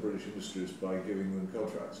certain British industries by giving them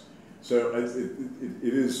contracts. So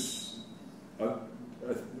it is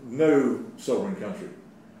no sovereign country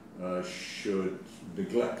should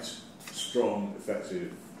neglect strong,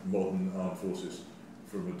 effective, modern armed forces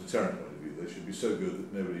from a deterrent point of view. They should be so good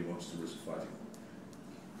that nobody wants to risk fighting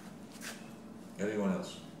them. Anyone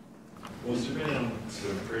else? What's your opinion on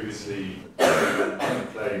sort of previously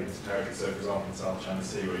unclaimed territory? So, for example, in South China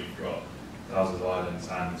Sea, where you've got thousands of islands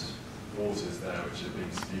and waters there which have been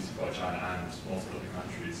disputed by China and multiple other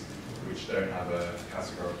countries which don't have a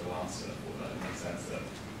categorical answer for that. It makes sense that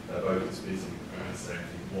they're both disputing the same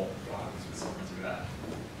thing. What happens with sovereignty there?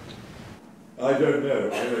 I don't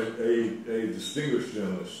know. A distinguished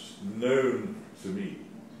journalist known to me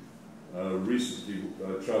recently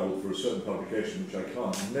travelled for a certain publication which I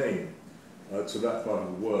can't name to that part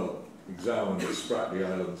of the world, examined the Spratly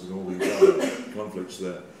Islands and all these other conflicts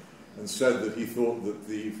there, and said that he thought that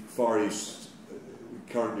the Far East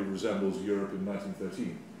currently resembles Europe in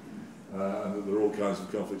 1913, and that there are all kinds of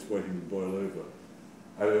conflicts waiting to boil over.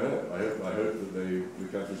 I don't know. I hope that the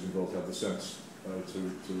countries involved have the sense to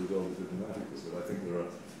resolve it diplomatically. But I think there are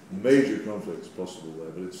major conflicts possible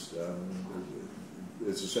there, but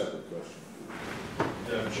it's a separate question.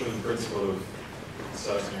 Yeah, I'm sure the principle of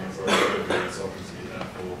asserting your authority over your sovereignty,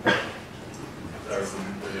 therefore, there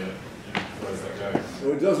isn't really where's that going?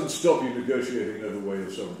 Well, it doesn't stop you negotiating over where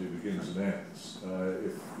your sovereignty begins and ends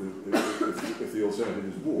if the alternative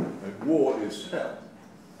is war. And war is hell.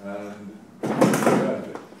 And you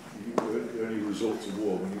only resort to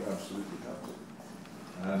war when you absolutely have to.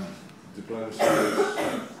 And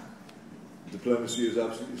diplomacy is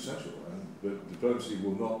absolutely essential. But diplomacy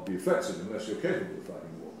will not be effective unless you're capable of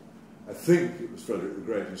fighting war. I think it was Frederick the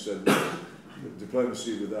Great who said that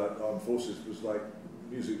diplomacy without armed forces was like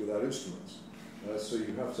music without instruments. So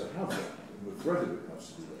you have to have that, and the threat of it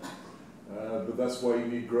has to be there. But that's why you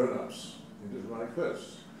need grown-ups in diplomatic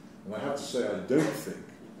posts. And I have to say, I don't think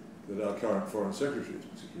that our current Foreign Secretary is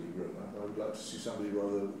particularly grown-up. I would like to see somebody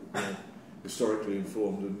rather historically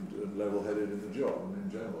informed and level-headed in the job. And in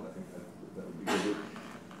general, I think that would be good.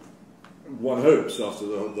 One hopes, after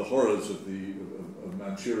the horrors of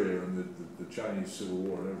Manchuria and the Chinese Civil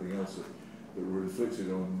War and everything else that were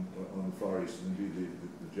inflicted on the Far East, and indeed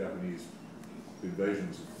the Japanese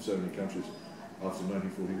invasions of so many countries after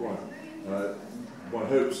 1941. One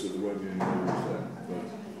hopes that there won't be any more then, but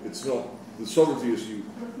it's not. The sovereignty issue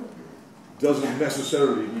doesn't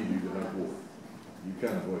necessarily need you to have war. You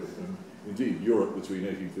can avoid it, and indeed Europe between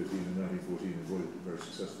 1815 and 1914 avoided it very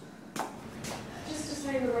successfully. Just to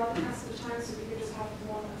say we're rather past the time, so we could just have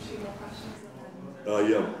one or two more questions.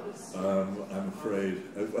 I'm afraid.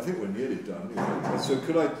 I think we're nearly done. So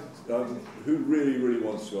could I, who really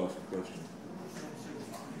wants to ask a question?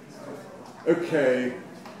 Okay,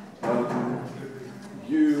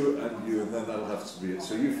 you, and then that'll have to be it.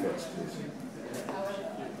 So you first, please.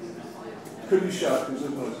 Could you shout, because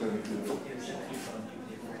there's not going to be.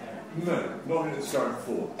 No, not in its current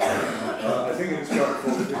form. I think in its current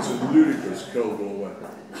form it's a ludicrous Cold War weapon.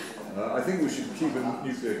 I think we should keep a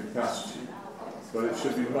nuclear capacity, but it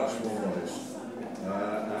should be much more modest.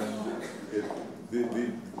 And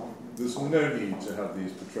there's no need to have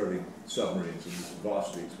these patrolling submarines and this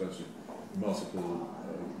vastly expensive multiple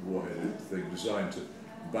warheaded thing designed to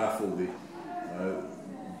baffle the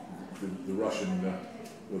Russian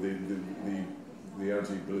or the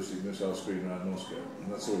anti-ballistic missile screen around Moscow,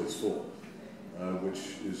 and that's all it's for, which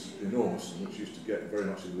is enormous and which used to get very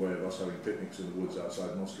much in the way of us having picnics in the woods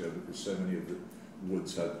outside Moscow because so many of the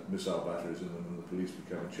woods had missile batteries in them and the police would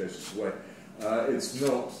come and chase us away. It's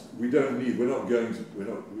not, we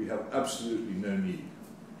have absolutely no need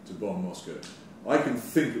to bomb Moscow. I can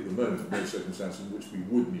think at the moment of no circumstances in which we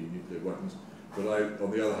would need nuclear weapons, but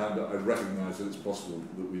on the other hand, I recognise that it's possible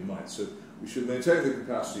that we might. So we should maintain the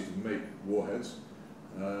capacity to make warheads.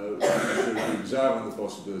 We should examine the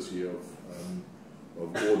possibility of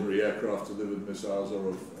ordinary aircraft-delivered missiles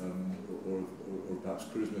or perhaps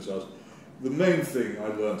cruise missiles. The main thing I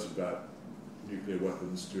learnt about nuclear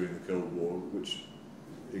weapons during the Cold War, which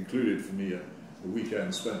included for me a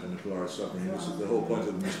weekend spent in a Polaris submarine, was that the whole point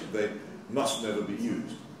of them is that they must never be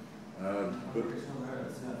used. But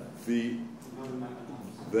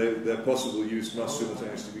their possible use must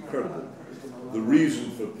simultaneously be credible. The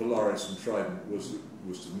reason for Polaris and Trident was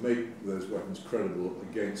to make those weapons credible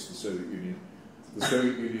against the Soviet Union. The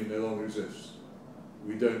Soviet Union no longer exists.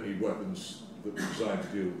 We don't need weapons that were designed to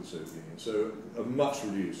deal with the Soviet Union. So a much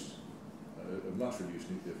reduced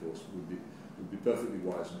nuclear force would be perfectly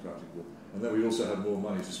wise and practical. And then we also have more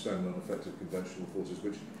money to spend on effective conventional forces,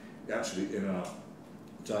 which actually in our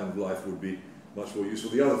time of life would be much more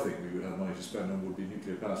useful. The other thing we would have money to spend on would be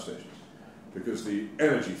nuclear power stations, because the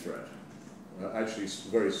energy threat, actually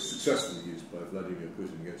very successfully used by Vladimir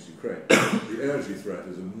Putin against Ukraine, the energy threat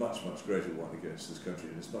is a much, much greater one against this country,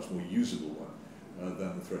 and it's a much more usable one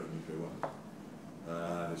than the threat of nuclear weapons.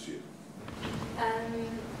 And it's you.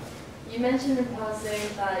 You mentioned in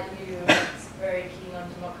passing that you're very keen on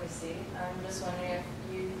democracy. I'm just wondering if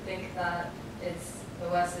you think that it's the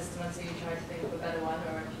worst system and so you try to think of a better one,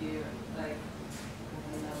 or if you like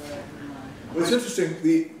another in mind. Well, it's interesting.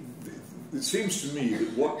 It seems to me that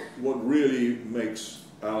what really makes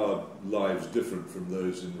our lives different from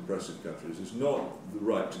those in repressive countries is not the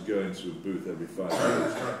right to go into a booth every 5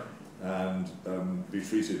 minutes and be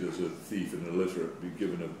treated as a thief and illiterate, be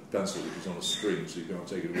given a pencil which is on a string so you can't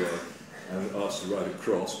take it away, and asked to write a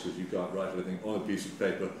cross because you can't write anything on a piece of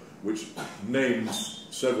paper which names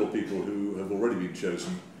several people who have already been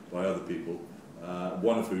chosen by other people,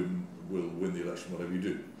 one of whom will win the election whatever you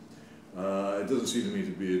do. It doesn't seem to me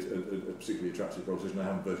to be a particularly attractive proposition. I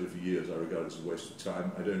haven't voted for years. I regard it as a waste of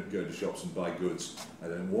time. I don't go to shops and buy goods I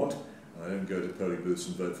don't want, and I don't go to polling booths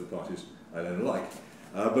and vote for parties I don't like.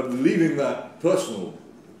 But leaving that personal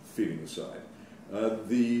feeling aside,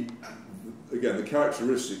 again, the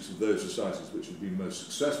characteristics of those societies which have been most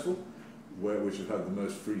successful, which have had the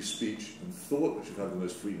most free speech and thought, which have had the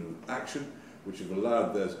most freedom of action, which have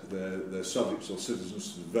allowed their subjects or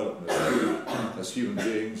citizens to develop as human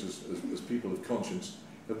beings, as people of conscience,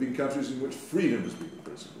 have been countries in which freedom has been the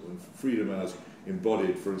principle, and freedom as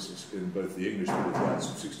embodied, for instance, in both the English Bill of Rights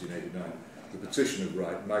of 1689, the Petition of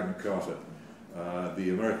Right, Magna Carta, the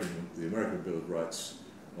American Bill of Rights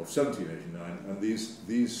of 1789, and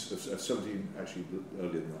these of 17, actually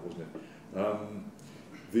earlier than that, wasn't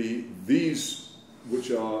it? These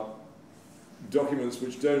which are documents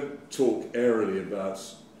which don't talk airily about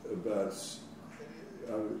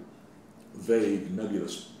vague,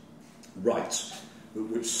 nebulous rights, but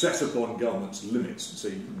which set upon government's limits and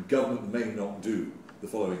say government may not do the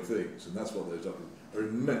following things, and that's what those documents are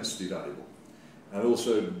immensely valuable. And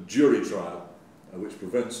also jury trial, which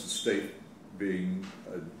prevents the state being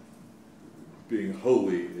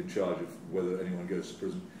wholly in charge of whether anyone goes to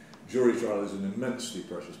prison. Jury trial is an immensely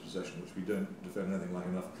precious possession which we don't defend anything like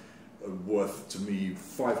enough, worth to me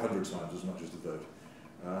 500 times as much as the vote,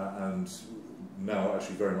 and now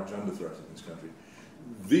actually very much under threat in this country.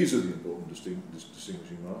 These are the important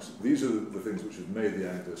distinguishing marks. These are the things which have made the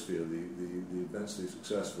Anglosphere the immensely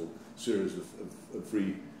successful series of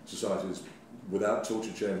free societies without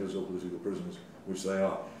torture chambers or political prisons, which they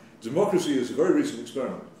are. Democracy is a very recent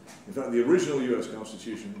experiment. In fact, the original US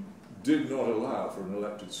Constitution did not allow for an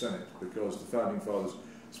elected Senate because the Founding Fathers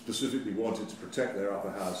specifically wanted to protect their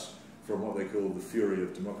upper house from what they called the fury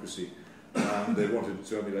of democracy, and they wanted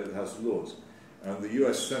to emulate the House of Lords. And the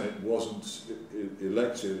US Senate wasn't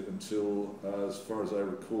elected until, as far as I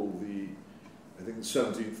recall, I think the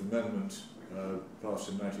 17th Amendment passed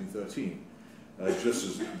in 1913, just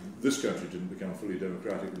as this country didn't become fully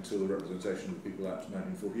democratic until the Representation of the People Act of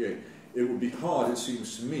 1948. It would be hard, it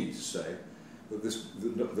seems to me, to say that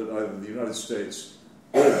either the United States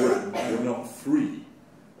or Britain were not free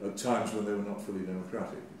at times when they were not fully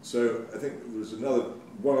democratic. So I think there's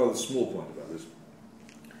one other small point about this.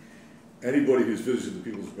 Anybody who's visited the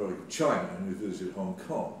People's Republic of China and who's visited Hong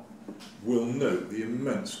Kong will note the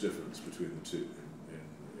immense difference between the two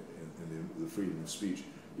in the freedom of speech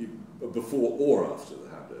before or after the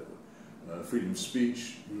handover. Freedom of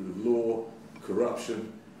speech, rule of law,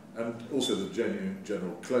 corruption, and also the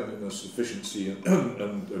general cleanliness, efficiency, and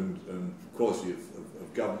quality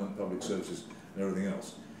of government, public services, and everything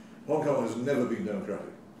else. Hong Kong has never been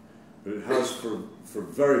democratic, but it has for a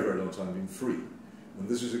very, very long time been free. And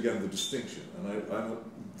this is again the distinction, and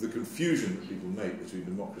the confusion that people make between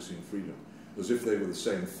democracy and freedom, as if they were the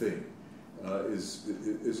same thing,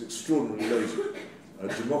 is extraordinarily lazy.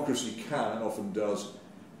 Democracy can, and often does,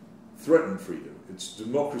 threaten freedom. It's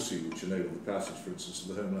democracy which enabled the passage, for instance, of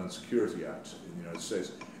the Homeland Security Act in the United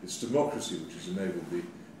States. It's democracy which has enabled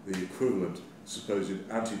the equivalent supposed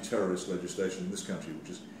anti-terrorist legislation in this country, which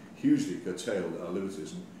has hugely curtailed our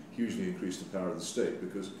liberties and hugely increased the power of the state,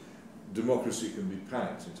 because democracy can be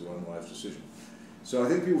panicked into unwise decision. So I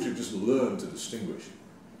think people should just learn to distinguish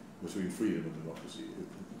between freedom and democracy.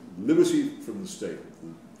 Liberty from the state,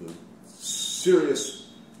 the serious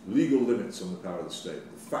legal limits on the power of the state,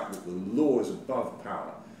 the fact that the law is above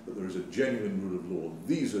power, that there is a genuine rule of law,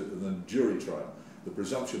 these are, and then jury trial, the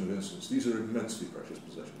presumption of innocence, these are immensely precious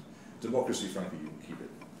possessions. Democracy, frankly, you can keep it.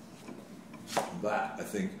 And that, I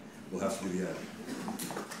think, will have to be the end.